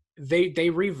 They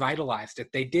revitalized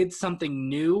it. They did something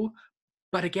new,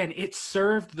 but again, it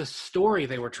served the story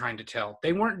they were trying to tell.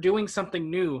 They weren't doing something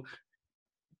new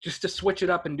just to switch it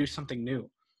up and do something new.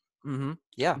 Hmm.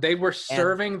 Yeah. They were And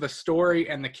serving the story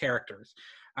and the characters.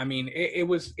 I mean,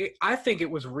 I think it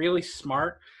was really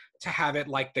smart to have it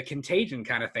like the Contagion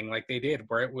kind of thing, like they did,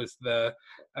 where it was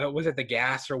was it the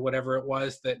gas or whatever it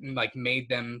was that like made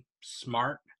them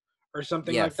smart or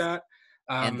something like yes. that.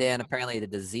 And Um, then apparently the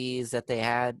disease that they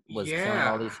had was killing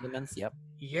all yeah, these humans. Yep.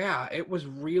 yeah, it was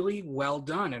really well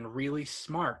done and really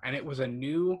smart, and it was a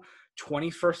new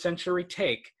 21st century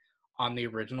take on the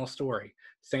original story.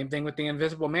 Same thing with the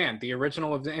Invisible Man. The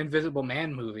original of the Invisible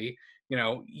Man movie,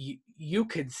 you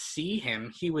could see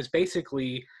him. He was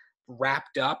basically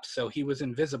wrapped up, so he was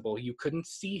invisible. You couldn't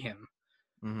see him,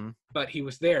 Mm-hmm. but he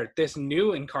was there. This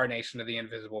new incarnation of the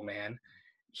Invisible Man,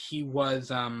 he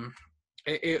was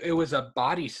it was a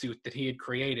bodysuit that he had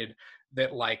created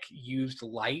that like used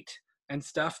light and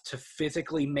stuff to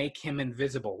physically make him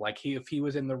invisible. Like if he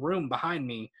was in the room behind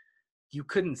me, you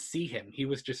couldn't see him. He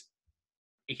was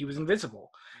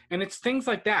invisible. And it's things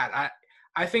like that.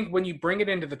 I think when you bring it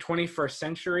into the 21st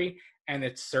century and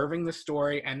it's serving the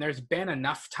story, and there's been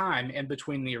enough time in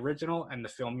between the original and the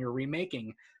film you're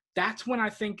remaking, that's when I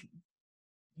think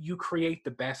you create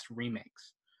the best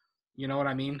remakes. You know what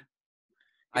I mean?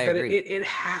 I But agree. it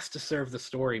has to serve the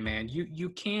story, man. You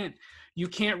can't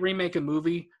remake a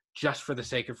movie just for the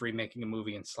sake of remaking a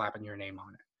movie and slapping your name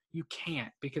on it. You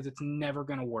can't, because it's never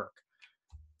going to work.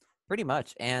 Pretty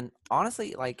much. And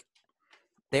honestly, like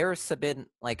there's been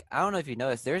like I don't know if you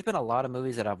noticed, there's been a lot of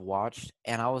movies that I've watched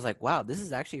and I was like, wow, this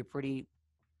is actually a pretty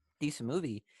decent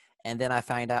movie. And then I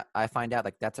find out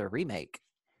like that's a remake.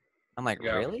 I'm like,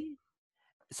 Yeah. really?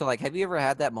 So like have you ever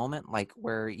had that moment like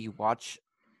where you watch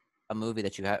a movie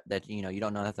that you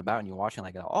don't know nothing about and you're watching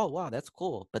like, oh wow, that's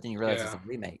cool, but then you realize it's Yeah. a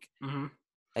remake. Hmm.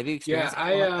 Have you Yeah, experienced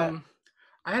anything like that?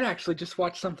 I had actually just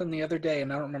watched something the other day,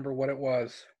 and I don't remember what it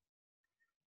was.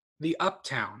 The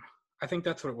Uptown. I think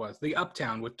that's what it was. The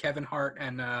Uptown with Kevin Hart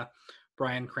and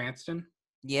Bryan Cranston.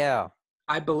 Yeah.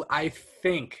 I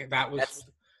think that was. That's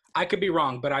I could be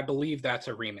wrong, but I believe that's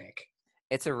a remake.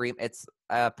 it's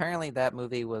apparently that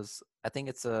movie was, I think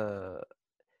it's a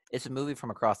movie from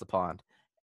across the pond,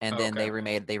 and Oh, then okay. they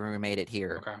remade it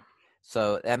here. Okay.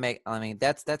 So I mean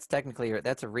that's technically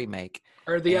that's a remake.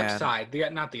 Or the And Upside. The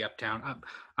not the Uptown.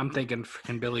 I'm thinking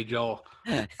freaking Billy Joel.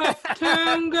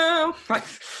 Uptown Girl.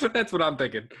 That's what I'm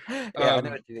thinking. yeah, I know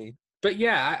what you mean. But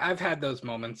yeah, I've had those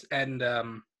moments, and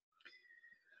the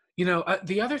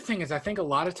other thing is, I think a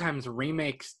lot of times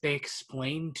remakes, they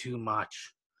explain too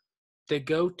much. They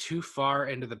go too far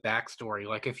into the backstory.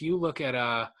 Like if you look at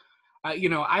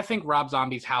I think Rob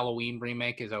Zombie's Halloween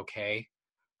remake is okay.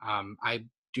 I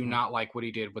do Mhm. not like what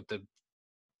he did with the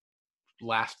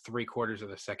last 3/4 of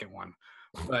the second one.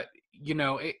 But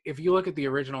if you look at the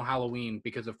original Halloween,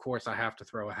 because of course I have to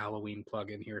throw a Halloween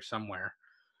plug in here somewhere.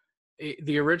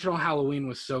 The original Halloween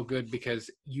was so good because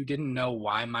you didn't know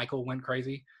why Michael went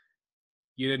crazy.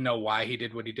 You didn't know why he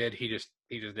did what he did. He just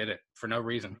did it for no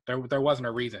reason. There wasn't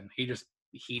a reason. He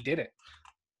did it,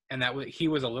 and he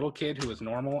was a little kid who was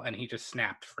normal, and he just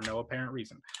snapped for no apparent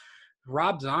reason.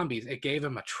 Rob Zombies, it gave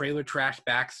him a trailer trash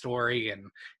backstory, and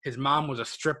his mom was a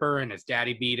stripper, and his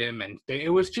daddy beat him, and it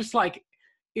was just like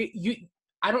you.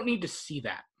 I don't need to see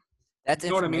that. That's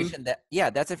You know what I mean? information that yeah,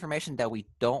 that's information that we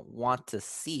don't want to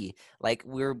see. Like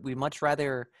we much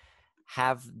rather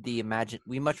we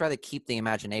much rather keep the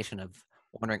imagination of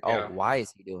wondering, oh, Yeah. why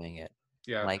is he doing it?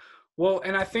 Yeah. Like, Well,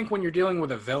 and I think when you're dealing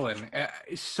with a villain,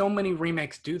 so many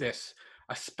remakes do this,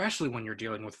 especially when you're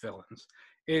dealing with villains.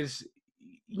 Is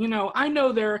I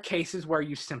know there are cases where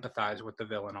you sympathize with the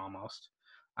villain almost.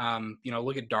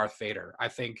 Look at Darth Vader. I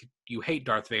think you hate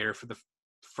Darth Vader for the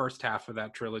first half of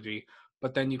that trilogy,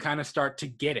 but then you kind of start to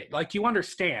get it. Like you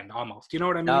understand almost. You know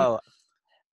what I mean? no,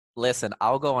 listen,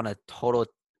 I'll go on a total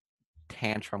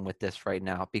tantrum with this right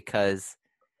now because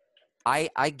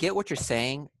I get what you're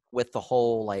saying with the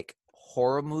whole like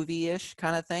horror movie-ish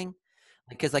kind of thing.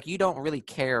 Because like you don't really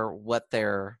care what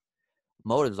their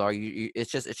motives are.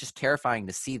 It's just terrifying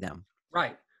to see them.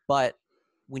 Right. But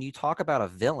when you talk about a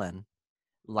villain,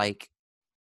 like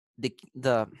the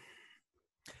the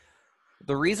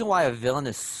the reason why a villain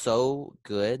is so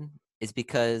good is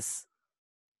because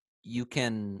you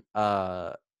can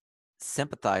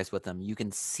sympathize with them. You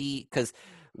can see, because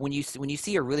when you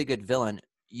see a really good villain,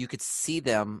 you could see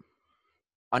them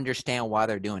understand why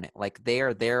they're doing it. Like they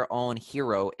are their own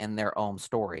hero in their own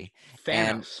story.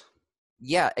 And Thanos.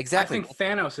 yeah, I exactly. think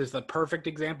Thanos is the perfect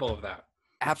example of that.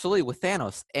 Absolutely with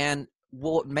Thanos. And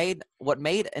what made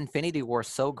Infinity War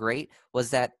so great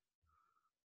was that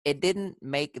it didn't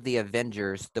make the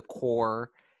Avengers the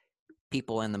core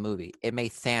people in the movie. It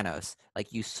made Thanos.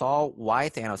 Like you saw why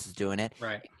Thanos is doing it.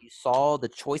 Right. You saw the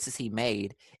choices he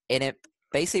made, and it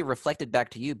basically reflected back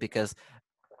to you because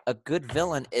a good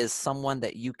villain is someone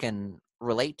that you can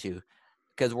relate to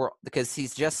because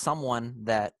he's just someone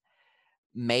that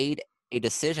made a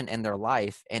decision in their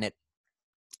life and it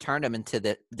turned them into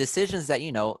the decisions that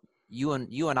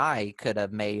you and I could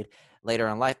have made later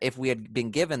in life if we had been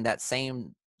given that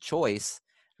same choice.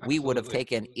 We would have Absolutely.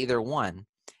 taken either one,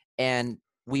 and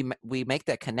we make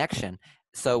that connection.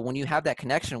 So when you have that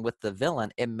connection with the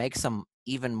villain, it makes them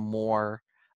even more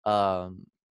um,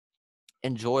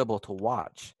 enjoyable to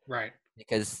watch Right.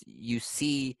 because you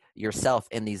see yourself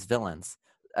in these villains.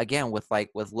 Again, with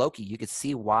Loki, you could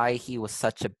see why he was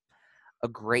such a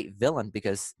great villain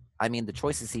because I mean the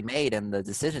choices he made and the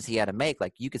decisions he had to make,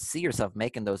 like you could see yourself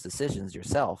making those decisions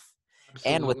yourself.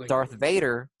 And with Absolutely. Darth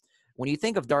Vader, when you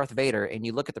think of Darth Vader and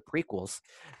you look at the prequels,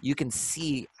 you can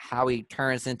see how he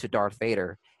turns into Darth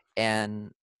Vader,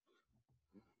 and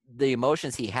the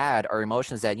emotions he had are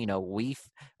emotions that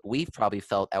we've probably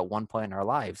felt at one point in our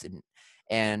lives,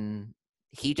 and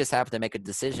he just happened to make a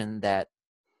decision that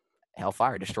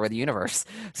hellfire destroy the universe.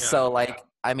 Yeah. So like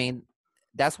I mean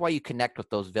that's why you connect with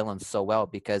those villains so well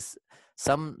because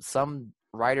some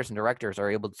writers and directors are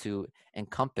able to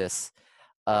encompass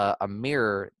a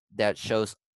mirror that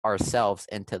shows ourselves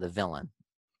into the villain.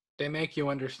 They make you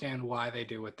understand why they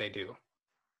do what they do.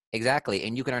 Exactly,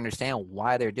 and you can understand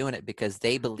why they're doing it because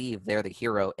they believe they're the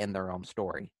hero in their own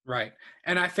story. Right.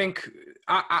 And I think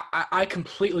I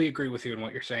completely agree with you in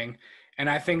what you're saying. And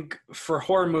I think for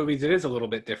horror movies, it is a little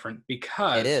bit different It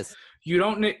because is. you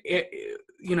don't,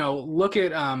 look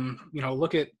at, I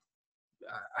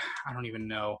don't even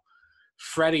know.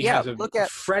 Yeah, look at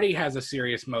Freddy has a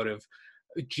serious motive.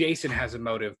 Jason has a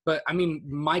motive. But I mean,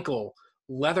 Michael,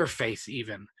 Leatherface,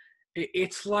 even.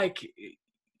 It's like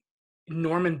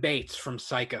Norman Bates from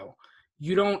Psycho.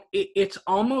 You don't. It's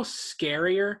almost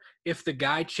scarier if the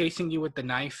guy chasing you with the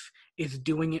knife is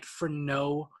doing it for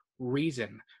no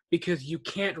reason because you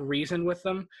can't reason with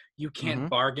them, you can't mhm,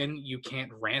 bargain, you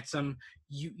can't ransom.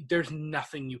 There's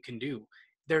nothing you can do.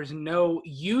 There's no.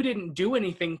 You didn't do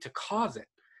anything to cause it.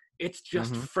 It's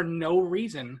just mhm. for no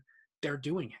reason they're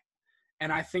doing it.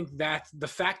 And I think that the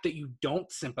fact that you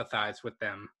don't sympathize with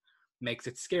them makes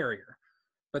it scarier.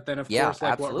 But then, of Yeah, course,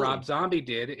 like what Rob absolutely. Zombie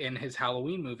did in his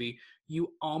Halloween movie,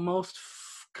 you almost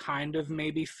kind of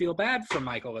maybe feel bad for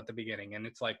Michael at the beginning. And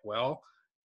it's like, well,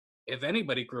 if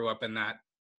anybody grew up in that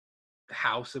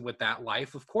house with that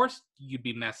life, of course you'd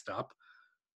be messed up.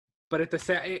 But at the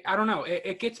same, I don't know,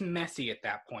 it gets messy at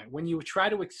that point. When you try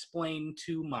to explain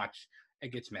too much,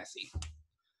 it gets messy.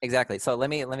 Exactly. So let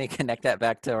me connect that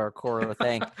back to our core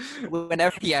thing.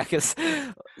 Whenever, yeah, because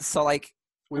so like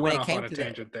We when went it off came on a to that,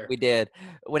 tangent there. we did.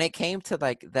 When it came to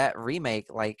like that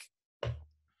remake, like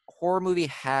horror movie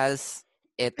has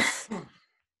its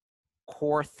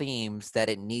core themes that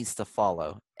it needs to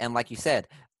follow, and like you said,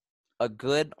 a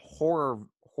good horror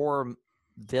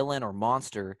villain or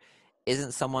monster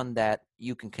isn't someone that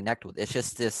you can connect with. It's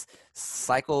just this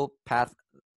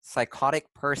psychotic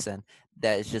person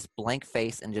that is just blank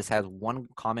face and just has one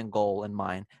common goal in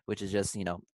mind, which is just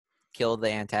kill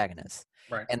the antagonist.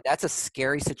 Right. And that's a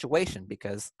scary situation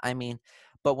because I mean,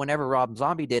 but whenever Rob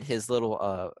Zombie did his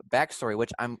little backstory,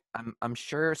 which I'm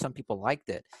sure some people liked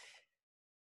it,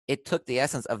 it took the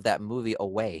essence of that movie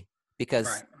away because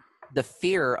Right. the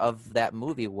fear of that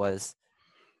movie was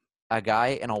a guy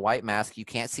in a white mask. You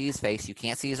can't see his face, you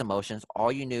can't see his emotions.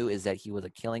 All you knew is that he was a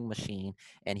killing machine,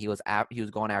 and he was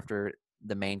going after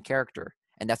the main character.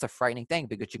 And that's a frightening thing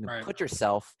because you can Right. put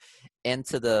yourself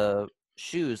into the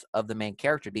shoes of the main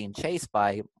character being chased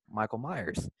by Michael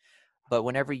Myers. But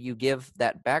whenever you give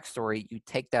that backstory, you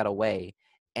take that away,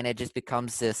 and it just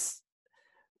becomes this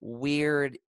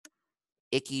weird,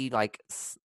 icky, like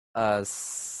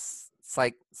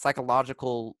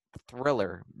psychological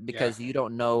thriller Yeah. because you You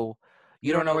don't don't know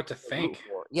know what to who to root think.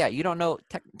 for. Yeah, you don't know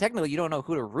technically you don't know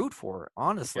who to root for, Yeah.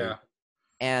 honestly.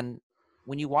 And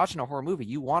when you watch in a horror movie,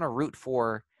 you want to root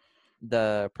for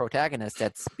the protagonist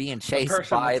that's being The chased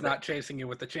person by that's the not chasing you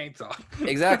with the chainsaw.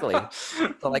 exactly.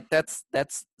 So like that's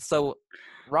so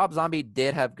Rob Zombie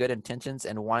did have good intentions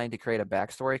in wanting to create a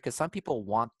backstory because some people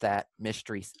want that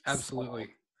mystery solved,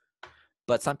 Absolutely.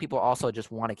 but some people also just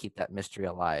want to keep that mystery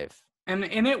alive. And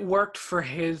it worked for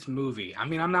his movie. I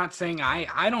mean, I'm not saying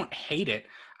I don't hate it.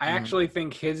 I Hmm. actually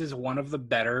think his is one of the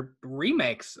better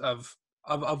remakes of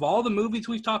all the movies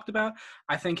we've talked about.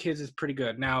 I think his is pretty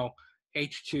good. Now,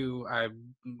 H2,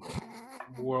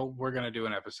 we're gonna do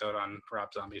an episode on Rob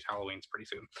Zombie's Halloween's pretty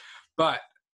soon, but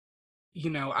you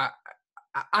know,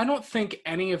 I don't think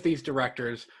any of these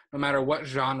directors, no matter what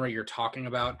genre you're talking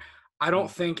about, I don't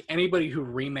think anybody who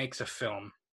remakes a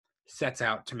film sets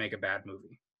out to make a bad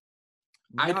movie.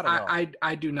 Not at all.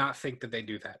 I do not think that they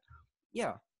do that.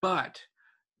 Yeah. But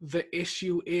the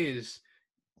issue is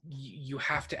you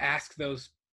have to ask those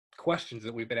questions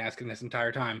that we've been asking this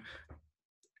entire time.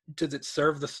 Does it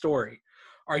serve the story?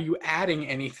 Are you adding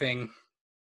anything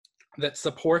that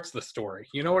supports the story?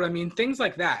 You know what I mean? Things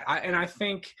like that. I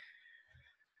think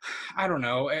I don't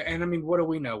know. And I mean, what do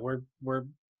we know? We're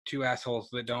two assholes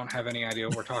that don't have any idea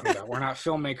what we're talking about. We're not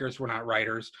filmmakers, we're not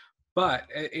writers, but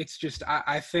it's just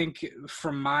I think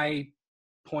from my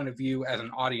point of view as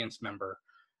an audience member,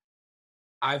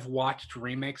 I've watched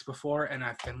remakes before and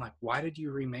I've been like, why did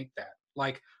you remake that?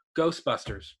 Like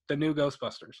Ghostbusters, the new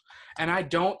Ghostbusters. And I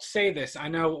don't say this. I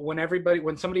know when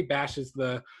somebody bashes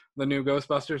the new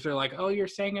Ghostbusters, they're like, "Oh, you're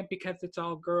saying it because it's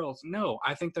all girls." No,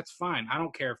 I think that's fine. I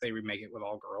don't care if they remake it with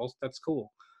all girls. That's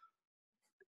cool.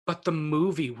 But the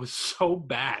movie was so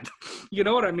bad. You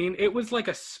know what I mean? It was like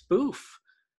a spoof.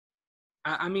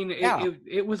 I mean, Yeah.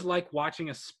 it was like watching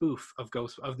a spoof of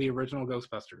the original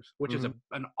Ghostbusters, which is Hmm.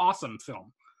 an awesome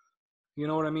film. You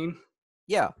know what I mean?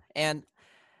 Yeah. And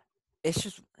it's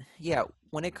just, yeah,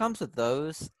 when it comes to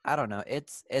those, I don't know.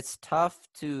 It's tough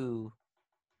to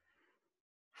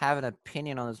have an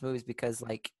opinion on those movies because,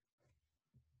 like,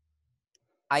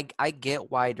 I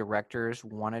get why directors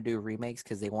want to do remakes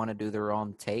because they want to do their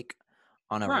own take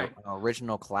on Right. an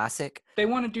original classic. They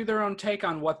want to do their own take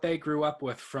on what they grew up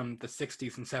with from the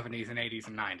 60s and 70s and 80s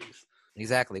and 90s.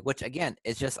 Exactly. Which again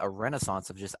is just a renaissance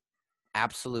of just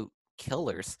absolute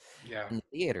killers Yeah. in the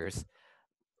theaters.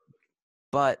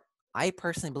 But I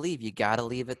personally believe you got to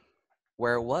leave it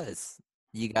where it was.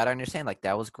 You got to understand, like,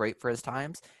 that was great for his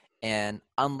times. And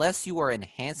unless you are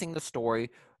enhancing the story,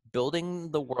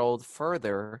 building the world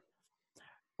further,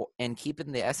 and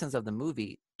keeping the essence of the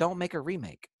movie, don't make a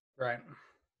remake. Right.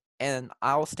 And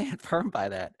I'll stand firm by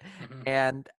that. Hmm.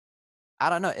 And I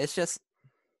don't know. It's just,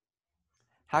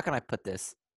 how can I put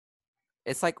this?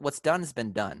 It's like what's done has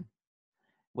been done,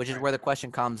 which is Right. where the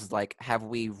question comes, like, have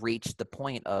we reached the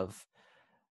point of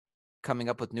coming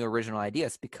up with new original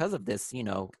ideas because of this,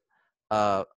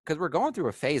 because we're going through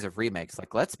a phase of remakes.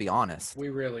 Like, let's be honest. We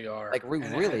really are. Like, we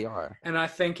And really are. and I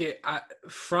think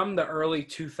from the early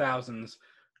 2000s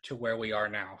to where we are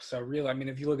now. So really, I mean,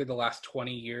 if you look at the last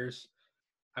 20 years,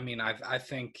 I mean, I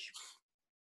think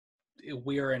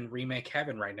we are in remake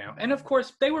heaven right now. And of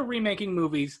course, they were remaking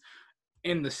movies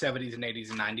in the 70s and 80s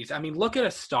and 90s. I mean, look at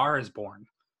A Star is Born.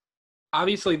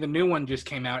 Obviously, the new one just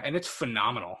came out and it's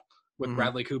phenomenal with Hmm.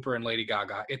 Bradley Cooper and Lady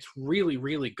Gaga. It's really,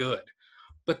 really good.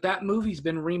 But that movie's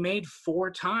been remade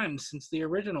 4 times since the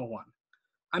original one.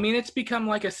 I mean, it's become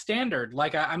like a standard.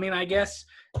 Like, I mean, I guess,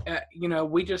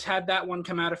 we just had that one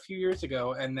come out a few years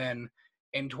ago, and then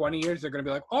in 20 years, they're going to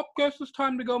be like, oh, guess it's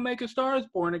time to go make A Star is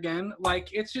Born again. Like,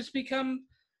 it's just become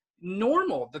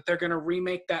normal that they're going to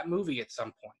remake that movie at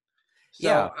some point.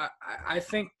 Yeah. So I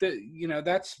think that,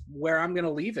 that's where I'm going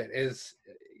to leave it is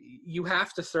you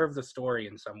have to serve the story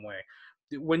in some way.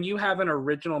 When you have an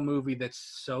original movie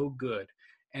that's so good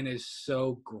and is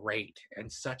so great and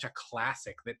such a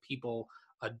classic that people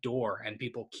adore and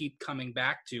people keep coming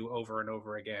back to over and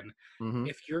over again, Hmm.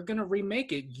 if you're going to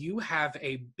remake it, you have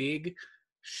a big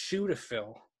shoe to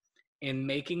fill in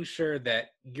making sure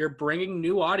that you're bringing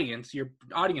your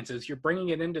audiences, you're bringing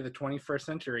it into the 21st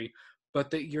century, but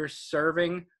that you're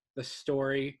serving the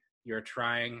story you're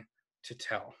trying to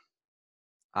tell.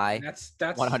 And I that's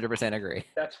 100% agree.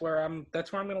 that's where I'm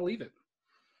going to leave it.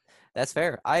 That's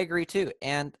fair. I agree too.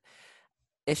 And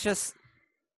it's just,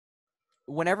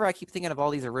 whenever I keep thinking of all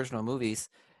these original movies,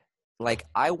 like,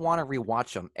 I want to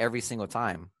rewatch them every single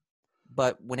time.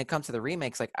 But when it comes to the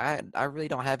remakes, like, I really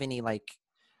don't have any, like,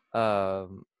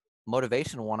 um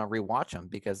motivation to want to rewatch them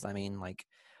because, I mean, like,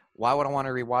 why would I want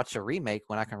to rewatch a remake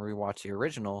when I can rewatch the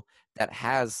original that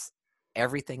has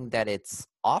everything that it's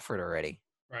offered already?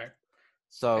 Right.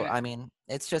 So, And I mean,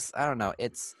 it's just, I don't know.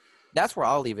 That's where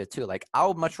I'll leave it too. Like, I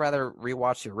would much rather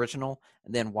rewatch the original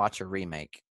than watch a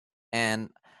remake. And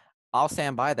I'll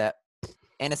stand by that.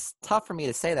 And it's tough for me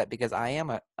to say that because I am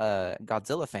a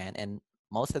Godzilla fan and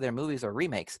most of their movies are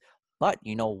remakes. But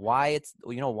why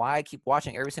I keep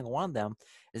watching every single one of them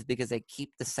is because they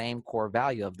keep the same core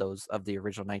value of the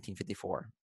original 1954.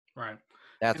 right.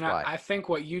 That's And why. I think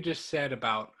what you just said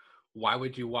about why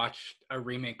would you watch a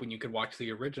remake when you could watch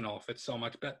the original if it's so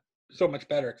much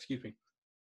better, excuse me.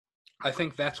 I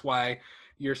think that's why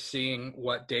you're seeing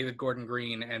what David Gordon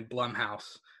Green and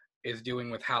Blumhouse is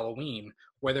doing with Halloween,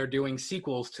 where they're doing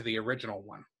sequels to the original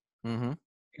one. Hmm.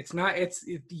 It's not,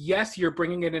 yes, you're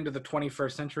bringing it into the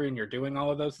 21st century and you're doing all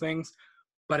of those things,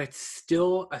 but it's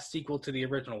still a sequel to the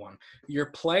original one. You're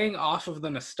playing off of the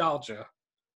nostalgia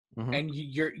Hmm. and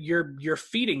you're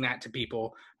feeding that to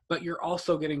people, but you're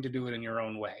also getting to do it in your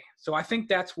own way. So I think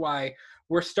that's why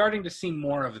we're starting to see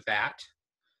more of that,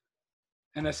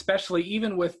 and especially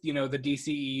even with the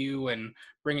DCEU and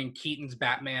bringing Keaton's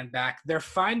Batman back, they're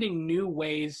finding new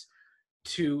ways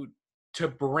to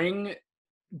bring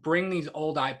these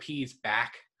old IPs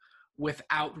back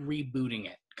without rebooting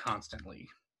it constantly.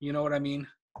 You know what I mean?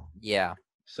 Yeah, I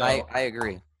So I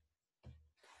agree.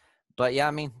 But yeah,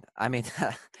 I mean,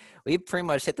 we pretty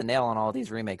much hit the nail on all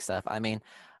these remake stuff. I mean,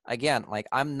 again, like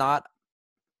I'm not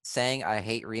saying I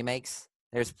hate remakes.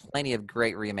 There's plenty of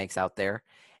great remakes out there,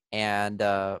 and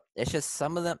it's just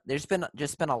some of them. There's been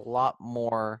a lot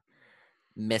more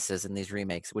misses in these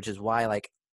remakes, which is why like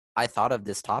I thought of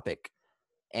this topic.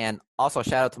 And also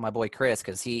shout out to my boy Chris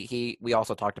because we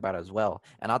also talked about it as well.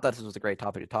 And I thought this was a great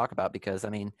topic to talk about because I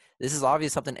mean this is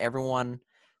obviously something everyone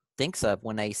thinks of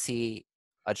when they see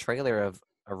a trailer of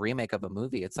a remake of a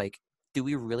movie. It's like, do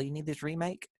we really need this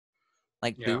remake?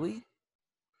 Like, do Yeah. we?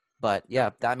 But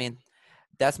Yep. yeah, I mean,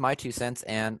 that's my 2 cents.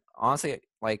 And honestly,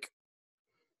 like,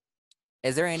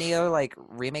 is there any other like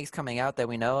remakes coming out that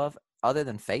we know of other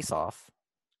than Face Off?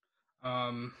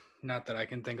 Not that I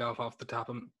can think of off the top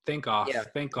of Yeah,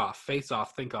 face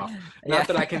off, think off. yeah. Not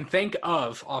that I can think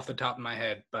of off the top of my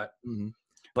head, but hmm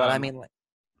But I um, mean, like,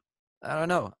 I don't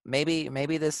know. Maybe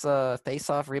this Face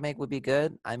Off remake would be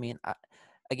good. I mean,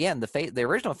 again, the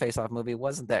original Face Off movie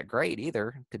wasn't that great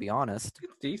either, to be honest.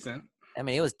 it's decent. I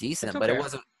mean, it was It's decent, but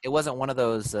okay. it wasn't one of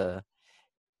those. That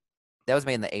was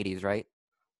made in the '80s, right?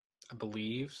 I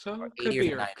believe Or so. Could '80s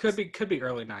be or or '90s. could be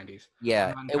early '90s. I'm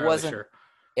Yeah, not entirely sure.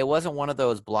 it wasn't one of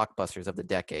those blockbusters of the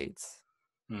decades.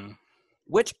 Hmm.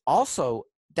 Which also,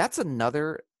 that's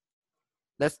another.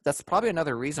 That's probably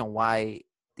another reason why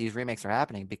these remakes are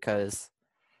happening because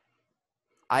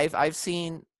I've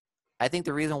seen. I think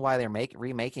the reason why they're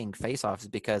remaking Face Off is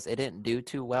because it didn't do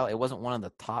too well. It wasn't one of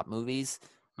the top movies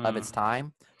of Hmm. its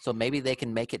time, so maybe they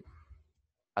can make it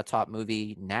a top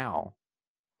movie now.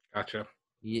 Gotcha.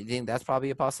 You think that's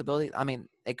probably a possibility? I mean,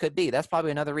 it could be. That's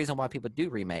probably another reason why people do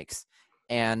remakes.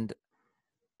 And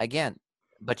again,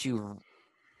 but you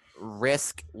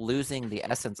risk losing the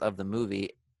essence of the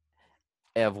movie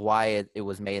of why it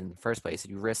was made in the first place.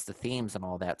 You risk the themes and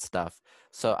all that stuff.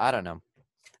 So I don't know.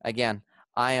 Again,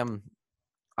 I am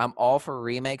I'm all for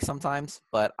remakes sometimes,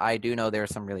 but I do know there are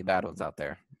some really bad ones out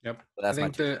there. Yep. So that's my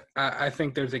two cents. I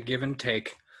think there's a give and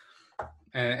take,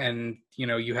 and you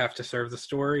know you have to serve the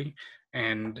story,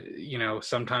 and you know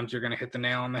sometimes you're gonna hit the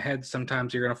nail on the head,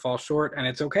 sometimes you're gonna fall short, and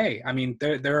it's okay. I mean,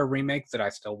 there are remakes that I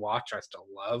still watch, I still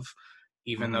love,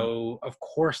 even Mhm. though of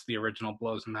course the original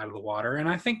blows them out of the water, and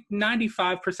I think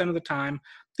 95% of the time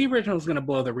the original is gonna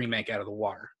blow the remake out of the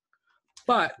water.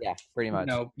 But Yeah, pretty you much.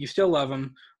 know, you still love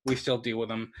them. We still deal with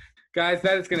them. Guys,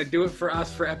 that is going to do it for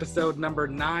us for episode number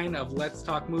 9 of Let's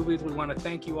Talk Movies. We want to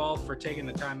thank you all for taking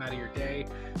the time out of your day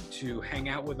to hang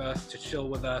out with us, to chill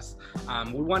with us.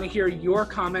 We want to hear your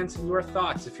comments and your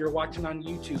thoughts. If you're watching on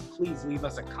YouTube, please leave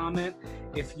us a comment.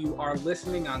 If you are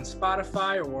listening on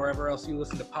Spotify or wherever else you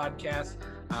listen to podcasts,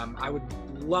 I would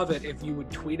love it if you would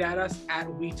tweet at us at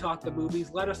We Talk the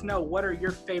Movies. Let us know, what are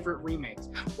your favorite remakes?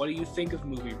 What do you think of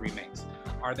movie remakes?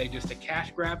 Are they just a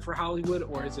cash grab for Hollywood,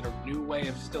 or is it a new way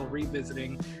of still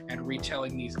revisiting and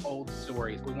retelling these old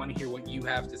stories? We want to hear what you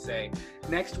have to say.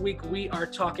 Next week, we are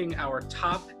talking our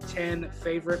top 10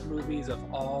 favorite movies of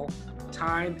all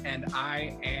time, and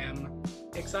I am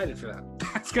excited for that.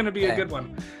 That's going to be a good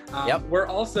one. Yep. We're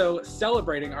also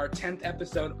celebrating our 10th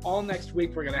episode all next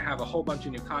week. We're going to have a whole bunch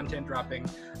of new content dropping.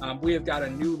 We have got a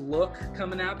new look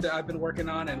coming out that I've been working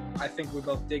on, and I think we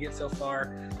both dig it so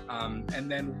far. And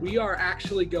then we are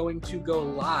actually going to go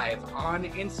live on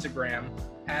Instagram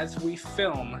as we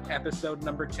film episode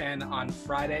number 10 on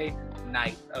Friday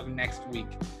night of next week.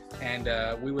 And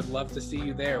we would love to see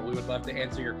you there. We would love to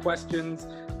answer your questions,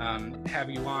 have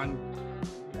you on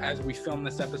as we film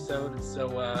this episode.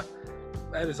 So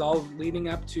that is all leading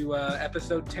up to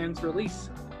episode 10's release.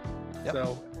 Yep.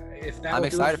 So if that I'm will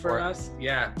do excited it for for it. us,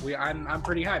 yeah, I'm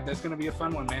pretty hyped. That's going to be a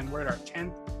fun one, man. We're at our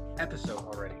 10th episode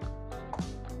already.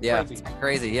 Yeah, Crazy.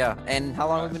 crazy. Yeah. And how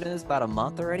long have we been doing this? About a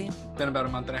month already? Been about a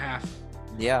month and a half.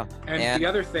 Yeah. And the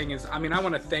other thing is, I mean, I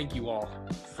want to thank you all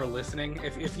for listening.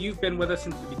 If you've been with us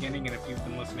since the beginning, and if you've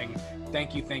been listening,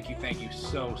 thank you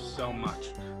so much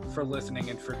for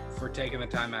listening and for taking the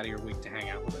time out of your week to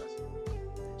hang out with us.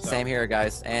 So, Same here,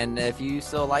 guys. And if you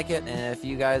still like it, and if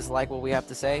you guys like what we have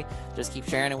to say, just keep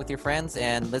sharing it with your friends,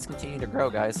 and let's continue to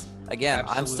grow, guys. Again,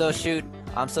 Absolutely.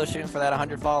 I'm still shooting for that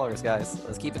 100 followers, guys.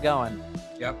 Let's keep it going.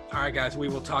 Yep. All right, guys. We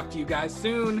will talk to you guys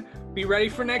soon. Be ready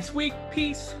for next week.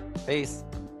 Peace. Peace.